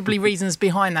there's probably reasons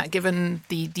behind that, given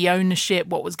the ownership,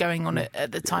 what was going on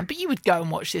at the time. But you would go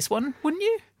and watch this one, wouldn't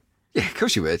you? Yeah, of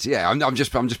course you would. Yeah, I'm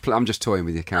just toying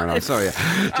with you, Caroline. Sorry,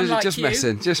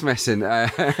 just messing. No,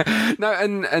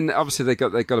 and obviously they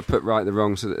got to put right the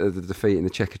wrongs of the defeat in the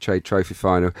Checkatrade Trophy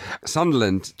final.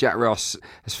 Sunderland, Jack Ross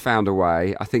has found a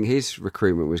way. I think his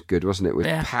recruitment was good, wasn't it? With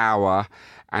power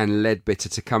and Ledbetter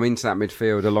to come into that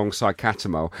midfield alongside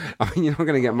Catamol. I mean, you're not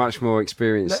going to get much more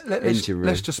experience engine room.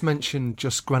 Let's just mention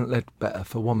Grant Ledbetter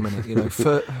for 1 minute. You know,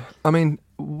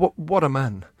 what a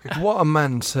man! What a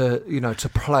man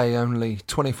to play only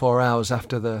 24 hours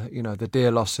after the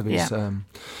dear loss of his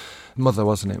mother,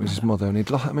 wasn't it? It was his mother, and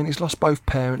he's lost both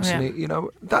parents, and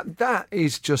that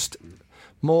is just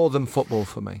more than football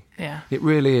for me. Yeah, it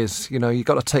really is. You know, you've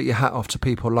got to take your hat off to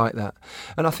people like that,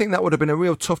 and I think that would have been a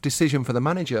real tough decision for the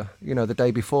manager. You know, the day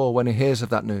before when he hears of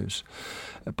that news.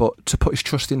 But to put his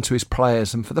trust into his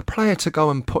players, and for the player to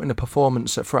go and put in a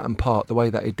performance at Fratton Park the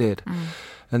way that he did,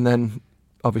 and then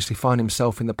obviously find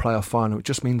himself in the playoff final, it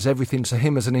just means everything to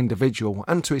him as an individual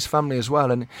and to his family as well.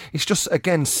 And it's just,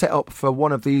 again, set up for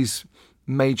one of these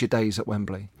major days at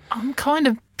Wembley. I'm kind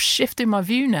of shifting my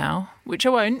view now, which I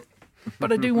won't,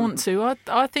 but I do want to.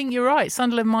 I think you're right.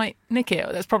 Sunderland might nick it.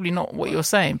 That's probably not what you're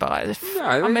saying, but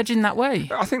I'm edging that way.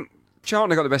 I think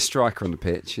Charlton have got the best striker on the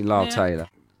pitch in Lyle Taylor.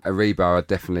 Aribo, I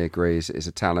definitely agree, is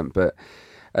a talent, but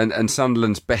and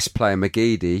Sunderland's best player,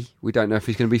 McGeady, we don't know if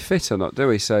he's going to be fit or not, do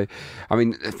we? So, I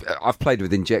mean, I've played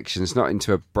with injections, not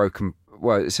into a broken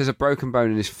well, it says a broken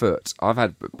bone in his foot. I've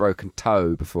had a broken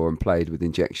toe before and played with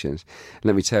injections. And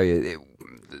let me tell you,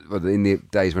 in the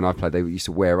days when I played, they used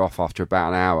to wear off after about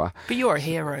an hour. But you're a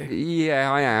hero.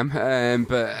 Yeah, I am.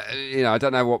 But I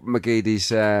don't know what McGeady's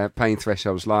pain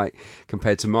threshold's like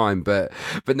compared to mine. But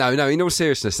no. In all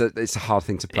seriousness, it's a hard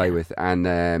thing to play with, and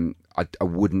I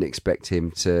wouldn't expect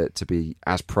him to be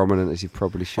as prominent as he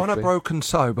probably should be. On a broken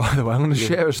toe, by the way, I'm going to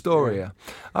share a story here.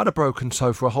 I had a broken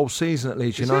toe for a whole season at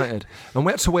Leeds United, and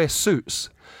we had to wear suits.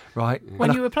 Right.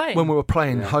 When you were playing? When we were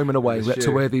playing home and away, we had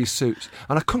to wear these suits.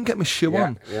 And I couldn't get my shoe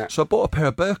on. Yeah. So I bought a pair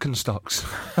of Birkenstocks.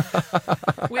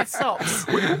 With socks?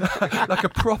 Like a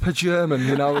proper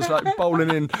German, I was like bowling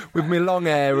in with my long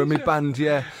hair and my band,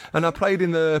 And I played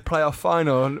in the playoff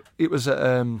final, and it was at,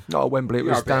 not at Wembley, it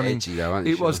was down edgy, though, aren't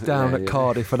you, it was Sean? down at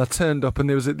Cardiff, and I turned up and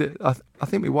there was I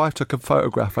think my wife took a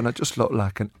photograph and I just looked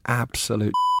like an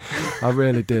absolute I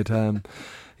really did.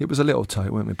 It was a little toe,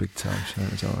 it wasn't a big toe, so it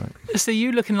was all right. So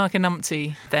you looking like a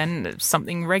numpty then,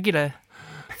 something regular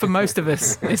for most of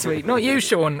us this week. Not you,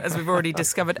 Sean, as we've already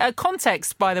discovered.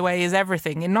 Context, by the way, is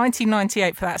everything. In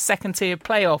 1998, for that second-tier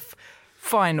playoff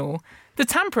final, the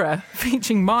Tampere,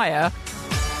 featuring Maya,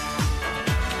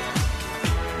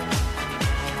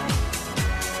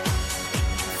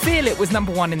 Feel It was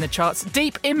number 1 in the charts.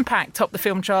 Deep Impact topped the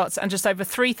film charts, and just over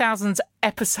 3,000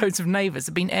 episodes of Neighbours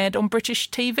have been aired on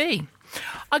British TV.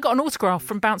 I got an autograph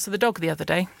from Bouncer the dog the other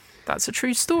day. That's a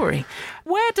true story.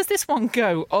 Where does this one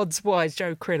go, odds-wise,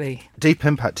 Joe Crilly? Deep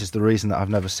Impact is the reason that I've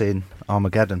never seen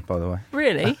Armageddon, by the way.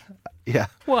 Really? Yeah.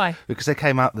 Why? Because they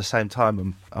came out at the same time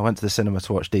and I went to the cinema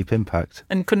to watch Deep Impact.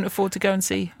 And couldn't afford to go and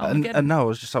see Armageddon? And no, I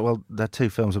was just like, well, they're 2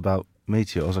 films about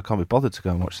meteors. I can't be bothered to go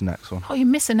and watch the next one. Oh, you're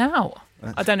missing out.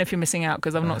 I don't know if you're missing out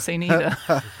because I've not seen either.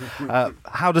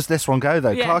 How does this one go,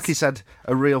 though? Yes. Clarkey said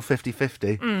a real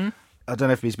 50-50. I don't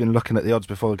know if he's been looking at the odds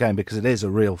before the game, because it is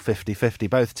a real 50-50.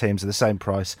 Both teams are the same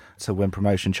price to win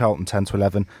promotion. Charlton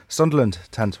 10-11, Sunderland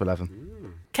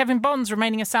 10-11. Kevin Bond's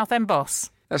remaining a Southend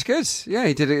boss. That's good. Yeah,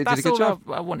 he did a good job.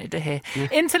 I wanted to hear.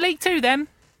 Into League 2 then.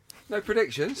 No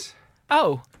predictions?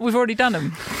 Oh, we've already done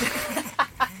them.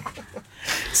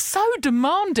 So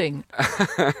demanding.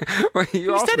 Well,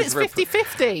 You said it's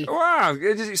 50-50. Wow,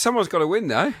 someone's got to win,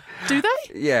 though. Do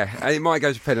they? Yeah, and it might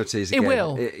go to penalties again. It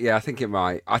will? Yeah, I think it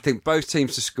might. I think both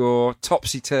teams to score,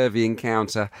 topsy-turvy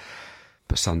encounter,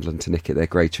 but Sunderland to nick it, their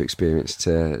greater experience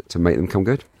to make them come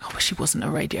good. I wish he wasn't a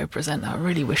radio presenter. I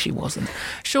really wish he wasn't.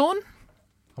 Sean?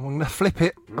 I'm going to flip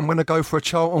it. I'm going to go for a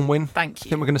Charlton win. Thank I you.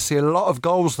 think we're going to see a lot of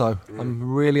goals, though.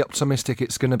 I'm really optimistic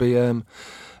it's going to be a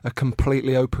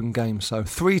completely open game. So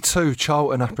 3-2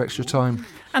 Charlton after extra time.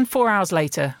 And 4 hours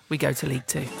later, we go to League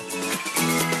 2.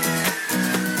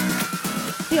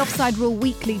 The Offside Rule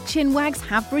Weekly Chinwags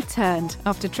have returned.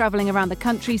 After travelling around the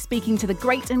country speaking to the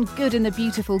great and good in the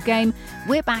beautiful game,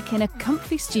 we're back in a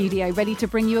comfy studio ready to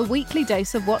bring you a weekly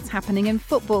dose of what's happening in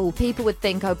football. People would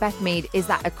think, oh, Beth Mead, is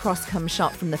that a cross-come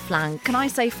shot from the flank? Can I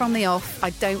say from the off,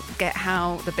 I don't get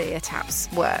how the beer taps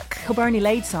work. Kilburney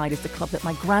Ladeside is the club that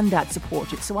my granddad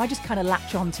supported, so I just kind of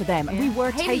latch on to them. And we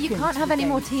were Hayley, taken you can't to have the any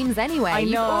more game. teams anyway. I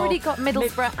You've know. already got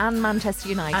Middlesbrough and Manchester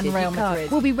United. And Real You can't.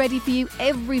 Madrid. We'll be ready for you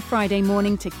every Friday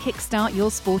morning to kickstart your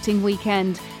sporting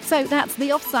weekend. So that's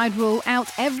the Offside Rule, out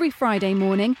every Friday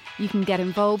morning. You can get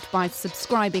involved by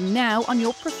subscribing now on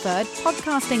your preferred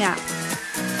podcasting app.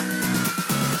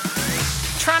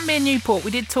 Tranmere Newport. We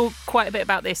did talk quite a bit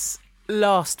about this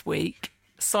last week,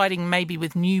 siding maybe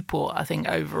with Newport, I think,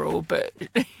 overall. But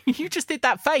you just did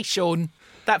that face, Sean.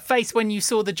 That face when you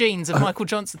saw the jeans of Michael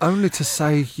Johnson. Only to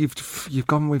say you've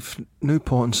gone with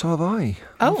Newport, and so have I.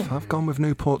 Oh. I've gone with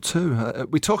Newport too.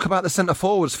 We talk about the centre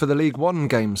forwards for the League One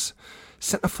games.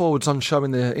 Centre forwards on show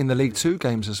in the League Two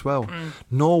games as well.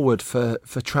 Norwood for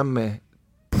Tranmere,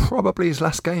 probably his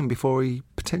last game before he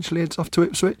potentially heads off to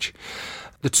Ipswich.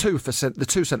 The two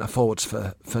centre forwards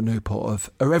for Newport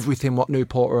are everything what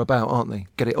Newport are about, aren't they?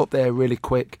 Get it up there really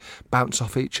quick, bounce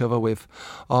off each other with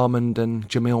Armand and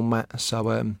Jamil Matt.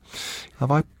 So have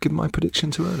I given my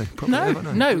prediction too early? Probably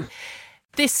haven't, No.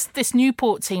 This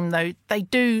Newport team, though, they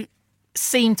do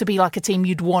seem to be like a team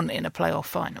you'd want in a playoff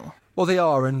final. Well, they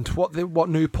are, and what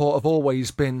Newport have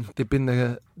always been, they've been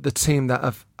the team that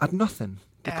have had nothing.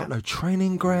 They've got no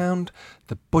training ground,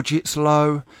 the budget's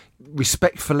low,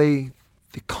 respectfully,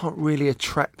 they can't really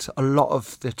attract a lot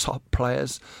of the top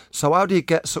players. So how do you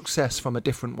get success from a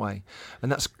different way?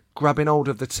 And that's grabbing hold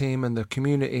of the team and the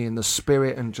community and the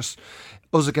spirit and just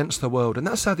us against the world. And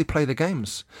that's how they play the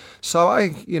games. So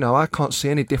I can't see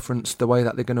any difference the way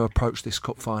that they're going to approach this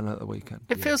cup final at the weekend.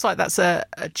 It feels like that's a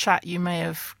chat you may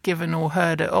have given or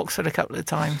heard at Oxford a couple of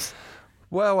times.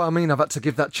 Well, I mean, I've had to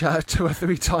give that chat 2 or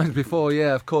 3 times before.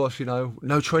 Yeah, of course,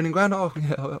 no training ground. Oh,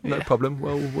 yeah, no problem.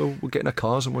 Well, we'll get in our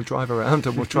cars and we'll drive around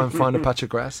and we'll try and find a patch of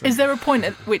grass. Is there a point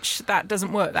at which that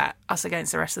doesn't work, that us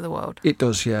against the rest of the world? It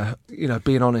does, yeah.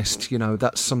 Being honest,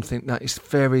 that's something that is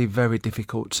very, very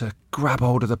difficult to grab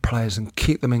hold of the players and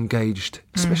keep them engaged,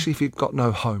 especially if you've got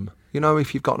no home.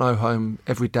 If you've got no home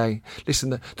every day.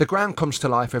 Listen, the ground comes to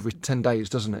life every 10 days,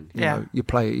 doesn't it? You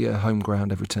play at your home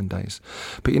ground every 10 days.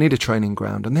 But you need a training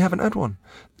ground, and they haven't had one.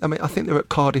 I mean, I think they're at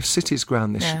Cardiff City's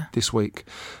ground this week,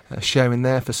 sharing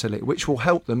their facility, which will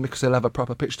help them because they'll have a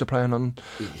proper pitch to play on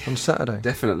Saturday.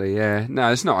 Definitely, yeah.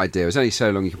 No, it's not ideal. It's only so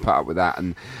long you can put up with that,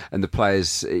 and the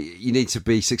players, you need to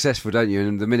be successful, don't you?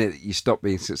 And the minute you stop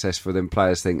being successful, then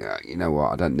players think, you know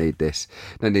what, I don't need this.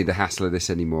 I don't need the hassle of this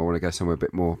anymore. I want to go somewhere a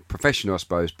bit more professional, I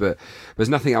suppose. But there's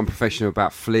nothing unprofessional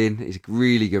about Flynn. He's a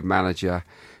really good manager.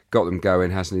 Got them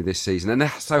going, hasn't he, this season? And they're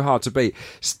so hard to beat.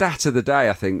 Stat of the day,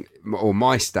 I think, or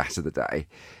my stat of the day,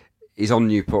 is on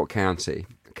Newport County.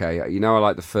 Okay, I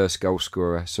like the first goal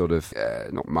scorer sort of,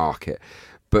 not market,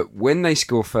 but when they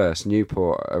score first,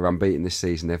 Newport are unbeaten this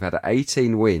season. They've had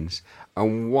 18 wins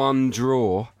and 1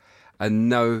 draw and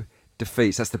no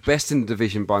defeats. That's the best in the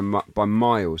division by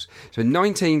miles. So in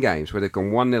 19 games where they've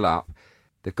gone 1-0 up,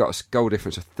 they've got a goal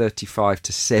difference of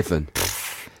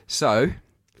 35-7. So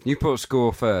Newport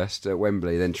score first at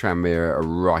Wembley, then Tranmere are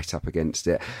right up against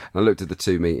it. And I looked at the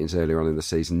 2 meetings earlier on in the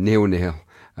season, 0-0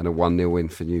 and a 1-0 win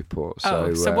for Newport.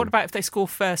 So what about if they score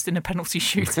first in a penalty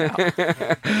shootout?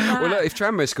 Well, look, if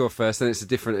Tranmere score first, then it's a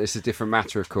different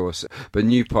matter, of course. But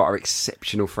Newport are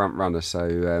exceptional front runners,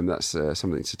 so that's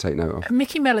something to take note of.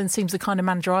 Mickey Mellon seems the kind of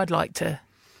manager I'd like to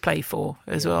play for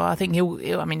as well. I think he'll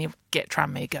get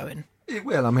Tranmere going. It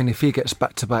will. I mean, if he gets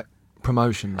back-to-back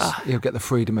promotions, he'll get the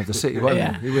freedom of the city, won't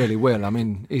he? He really will. I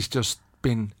mean, he's just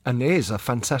been and is a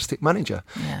fantastic manager.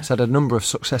 He's had a number of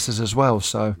successes as well.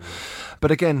 So,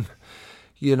 but again,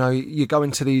 you go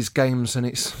into these games and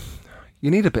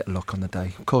you need a bit of luck on the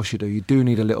day. Of course you do. You do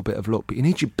need a little bit of luck, but you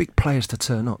need your big players to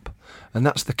turn up, and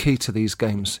that's the key to these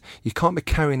games. You can't be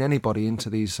carrying anybody into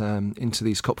these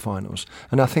cup finals.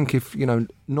 And I think if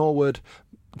Norwood,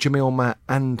 Jamil Matt,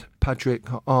 and Patrick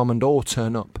Armand all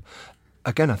turn up,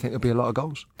 again, I think there'll be a lot of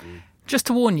goals. Just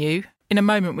to warn you, in a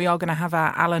moment we are going to have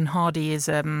our Alan Hardy is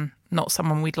not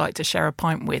someone we'd like to share a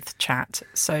pint with chat.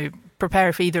 So prepare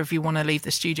if either of you want to leave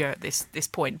the studio at this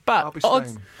point. But I'll be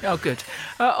staying. Oh, good.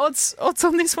 Odds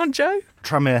on this one, Joe?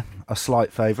 Tranmere are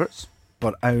slight favourites,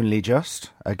 but only just.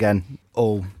 Again,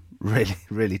 all really,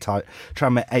 really tight.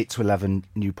 Tranmere 8-11,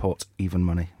 Newport even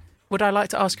money. Would I like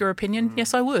to ask your opinion?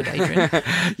 Yes, I would, Adrian.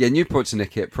 Yeah, Newport to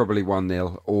nick it, probably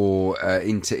 1-0 or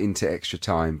into extra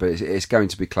time, but it's going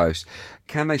to be close.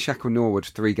 Can they shackle Norwood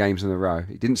 3 games in a row?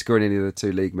 He didn't score in any of the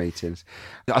 2 league meetings.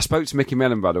 I spoke to Mickey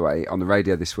Mellon, by the way, on the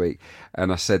radio this week,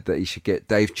 and I said that he should get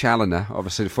Dave Challoner,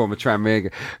 obviously the former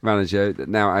Tranmere manager,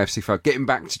 now at AFC 5, get him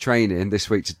back to training this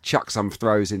week to chuck some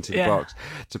throws into the box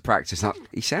to practice.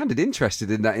 He sounded interested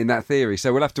in that theory,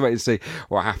 so we'll have to wait and see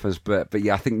what happens. But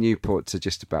yeah, I think Newport to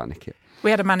just about nick it. We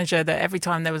had a manager that every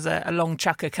time there was a long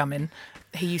chucker coming,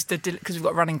 he used to, because we've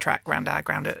got a running track around our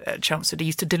ground at Chelmsford, he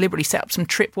used to deliberately set up some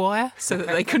tripwire so that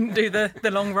they couldn't do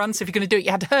the long run. So if you're going to do it, you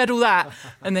had to hurdle that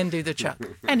and then do the chuck.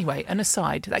 Anyway, an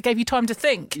aside, that gave you time to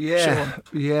think. Yeah, Sean.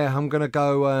 Yeah. I'm going to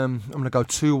go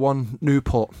 2-1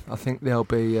 Newport. I think there'll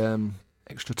be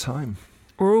extra time.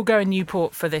 We're all going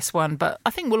Newport for this one, but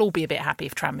I think we'll all be a bit happy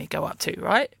if Tranmere go up too,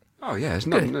 right? Oh yeah, there's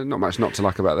not much not to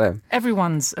like about them.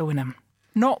 Everyone's a winner.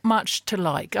 Not much to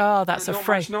like. Oh, that's a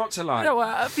phrase. Not much not to like.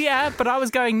 No, yeah, but I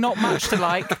was going not much to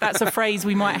like. That's a phrase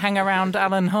we might hang around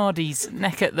Alan Hardy's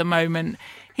neck at the moment.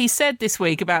 He said this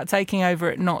week about taking over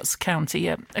at Notts County,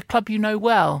 a club you know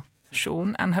well,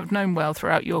 Sean, and have known well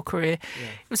throughout your career. Yeah.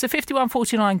 It was a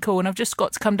 51-49 call, and I've just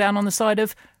got to come down on the side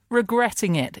of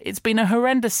regretting it. It's been a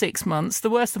horrendous 6 months, the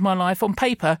worst of my life. On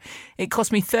paper, it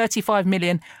cost me 35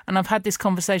 million, and I've had this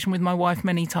conversation with my wife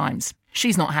many times.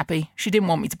 She's not happy. She didn't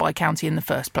want me to buy County in the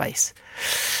first place.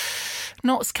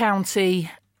 Notts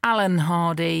County, Alan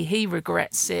Hardy, he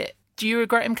regrets it. Do you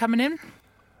regret him coming in?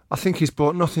 I think he's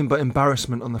brought nothing but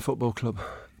embarrassment on the football club,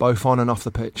 both on and off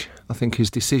the pitch. I think his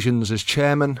decisions as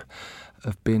chairman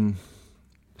have been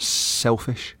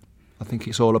selfish. I think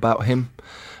it's all about him.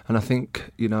 And I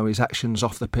think, his actions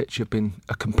off the pitch have been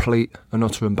a complete and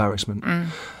utter embarrassment.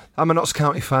 I'm a Notts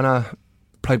County fan. I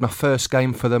played my first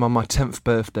game for them on my 10th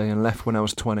birthday and left when I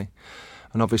was 20.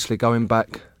 And obviously going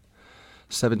back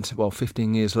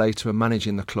 15 years later and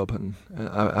managing the club and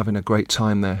having a great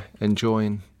time there,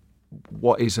 enjoying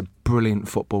what is a brilliant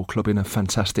football club in a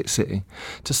fantastic city.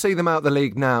 To see them out the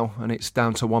league now, and it's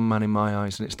down to one man in my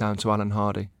eyes, and it's down to Alan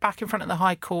Hardy. Back in front of the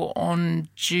High Court on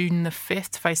June the 5th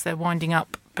to face their winding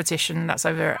up petition. That's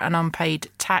over an unpaid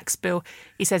tax bill.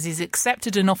 He says he's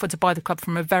accepted an offer to buy the club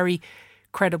from a very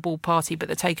credible party, but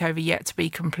the takeover yet to be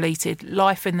completed.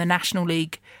 Life in the National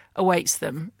League awaits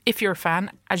them. If you're a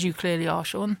fan, as you clearly are,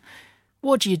 Sean,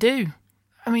 what do you do?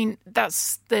 I mean,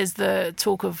 there's the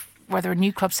talk of whether a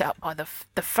new club set up by the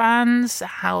fans,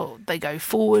 how they go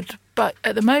forward. But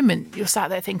at the moment, you're sat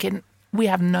there thinking, we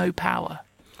have no power.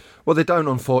 Well, they don't,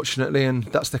 unfortunately, and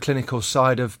that's the clinical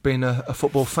side of being a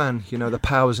football fan. You know, the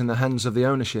power's in the hands of the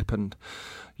ownership, and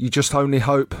you just only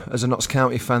hope, as a Notts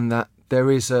County fan, that there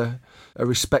is a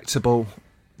respectable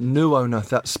new owner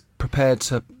that's prepared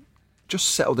to just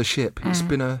settle the ship.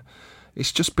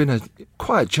 It's just been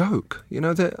quite a joke, you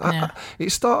know.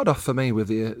 It started off for me with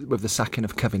the sacking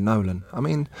of Kevin Nolan. I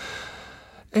mean,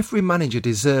 every manager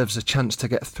deserves a chance to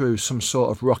get through some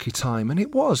sort of rocky time, and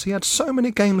it was. He had so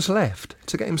many games left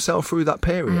to get himself through that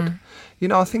period. You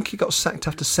know, I think he got sacked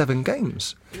after 7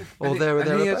 games, or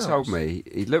thereabouts. He had told me,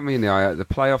 he looked me in the eye at the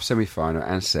playoff semi-final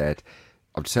and said,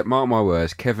 I've said, mark my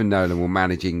words, Kevin Nolan will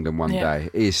manage England one day.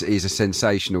 He's a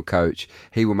sensational coach.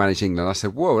 He will manage England. I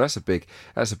said, whoa, that's a big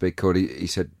call. He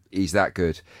said, he's that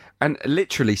good. And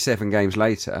literally 7 games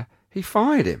later, he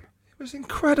fired him. It was an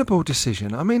incredible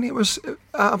decision. I mean, it was,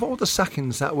 out of all the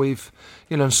sackings that we've,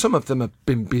 you know, and some of them have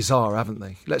been bizarre, haven't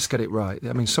they? Let's get it right.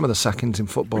 I mean, some of the sackings in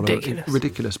football are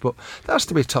ridiculous, but that has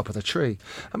to be top of the tree.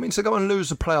 I mean, to go and lose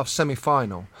a playoff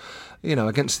semi-final, you know,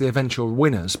 against the eventual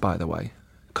winners, by the way,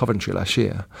 Coventry last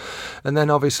year, and then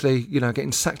obviously, you know,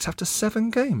 getting sacked after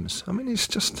 7 games. I mean, it's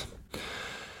just,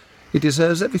 he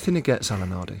deserves everything he gets,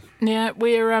 Alan Hardy. Yeah,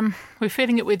 we're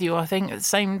feeling it with you. I think at the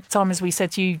same time as we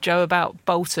said to you, Joe, about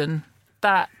Bolton,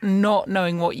 that not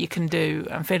knowing what you can do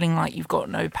and feeling like you've got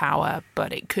no power,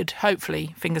 but it could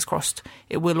hopefully, fingers crossed,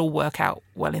 it will all work out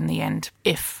well in the end,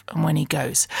 if and when he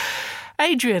goes.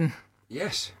 Adrian.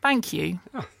 Yes. Thank you.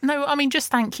 Oh. No, I mean,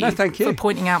 just thank you, for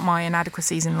pointing out my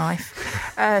inadequacies in life.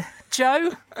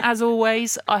 Joe, as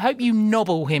always, I hope you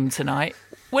nobble him tonight.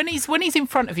 When he's in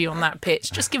front of you on that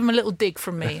pitch, just give him a little dig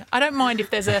from me. I don't mind if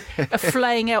there's a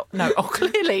flaying out. No,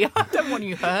 clearly, I don't want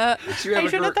you hurt. Do you have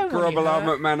Adrian, a Grobbelaar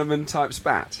McManaman type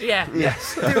spat? Yeah.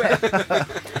 Yes. Do it.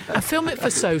 I film it for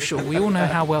social. We all know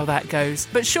how well that goes.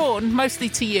 But Sean, mostly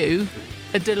to you,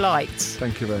 a delight.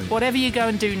 Thank you very much. Whatever you go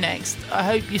and do next, I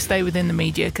hope you stay within the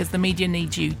media, because the media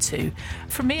needs you too.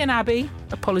 From me and Abby,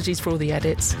 apologies for all the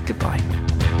edits. Goodbye.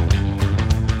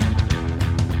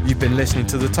 You've been listening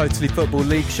to the Totally Football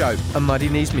League show, a Muddy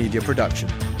Knees Media production.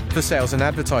 For sales and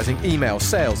advertising, email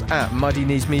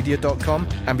sales@muddykneesmedia.com,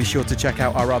 and be sure to check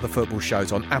out our other football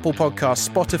shows on Apple Podcasts,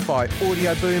 Spotify,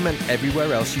 Audio Boom, and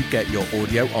everywhere else you get your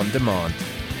audio on demand.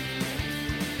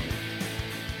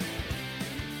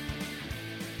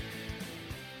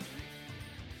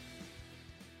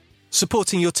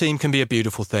 Supporting your team can be a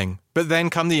beautiful thing, but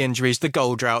then come the injuries, the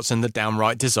goal droughts, and the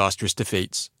downright disastrous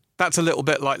defeats. That's a little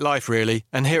bit like life, really,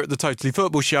 and here at the Totally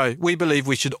Football Show, we believe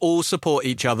we should all support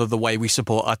each other the way we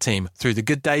support our team, through the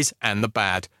good days and the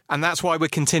bad. And that's why we're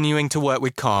continuing to work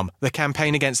with CALM, the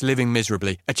Campaign Against Living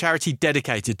Miserably, a charity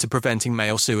dedicated to preventing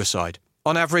male suicide.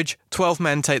 On average, 12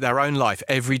 men take their own life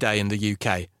every day in the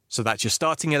UK, so that's your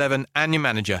starting 11 and your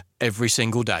manager every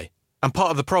single day. And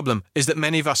part of the problem is that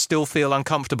many of us still feel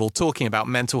uncomfortable talking about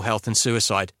mental health and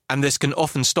suicide, and this can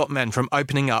often stop men from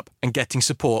opening up and getting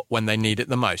support when they need it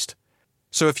the most.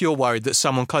 So if you're worried that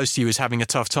someone close to you is having a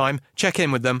tough time, check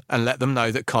in with them and let them know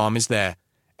that CALM is there.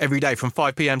 Every day from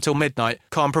 5 p.m. till midnight,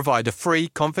 CALM provide a free,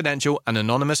 confidential and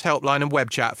anonymous helpline and web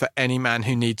chat for any man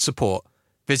who needs support.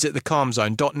 Visit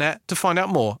thecalmzone.net to find out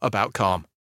more about CALM.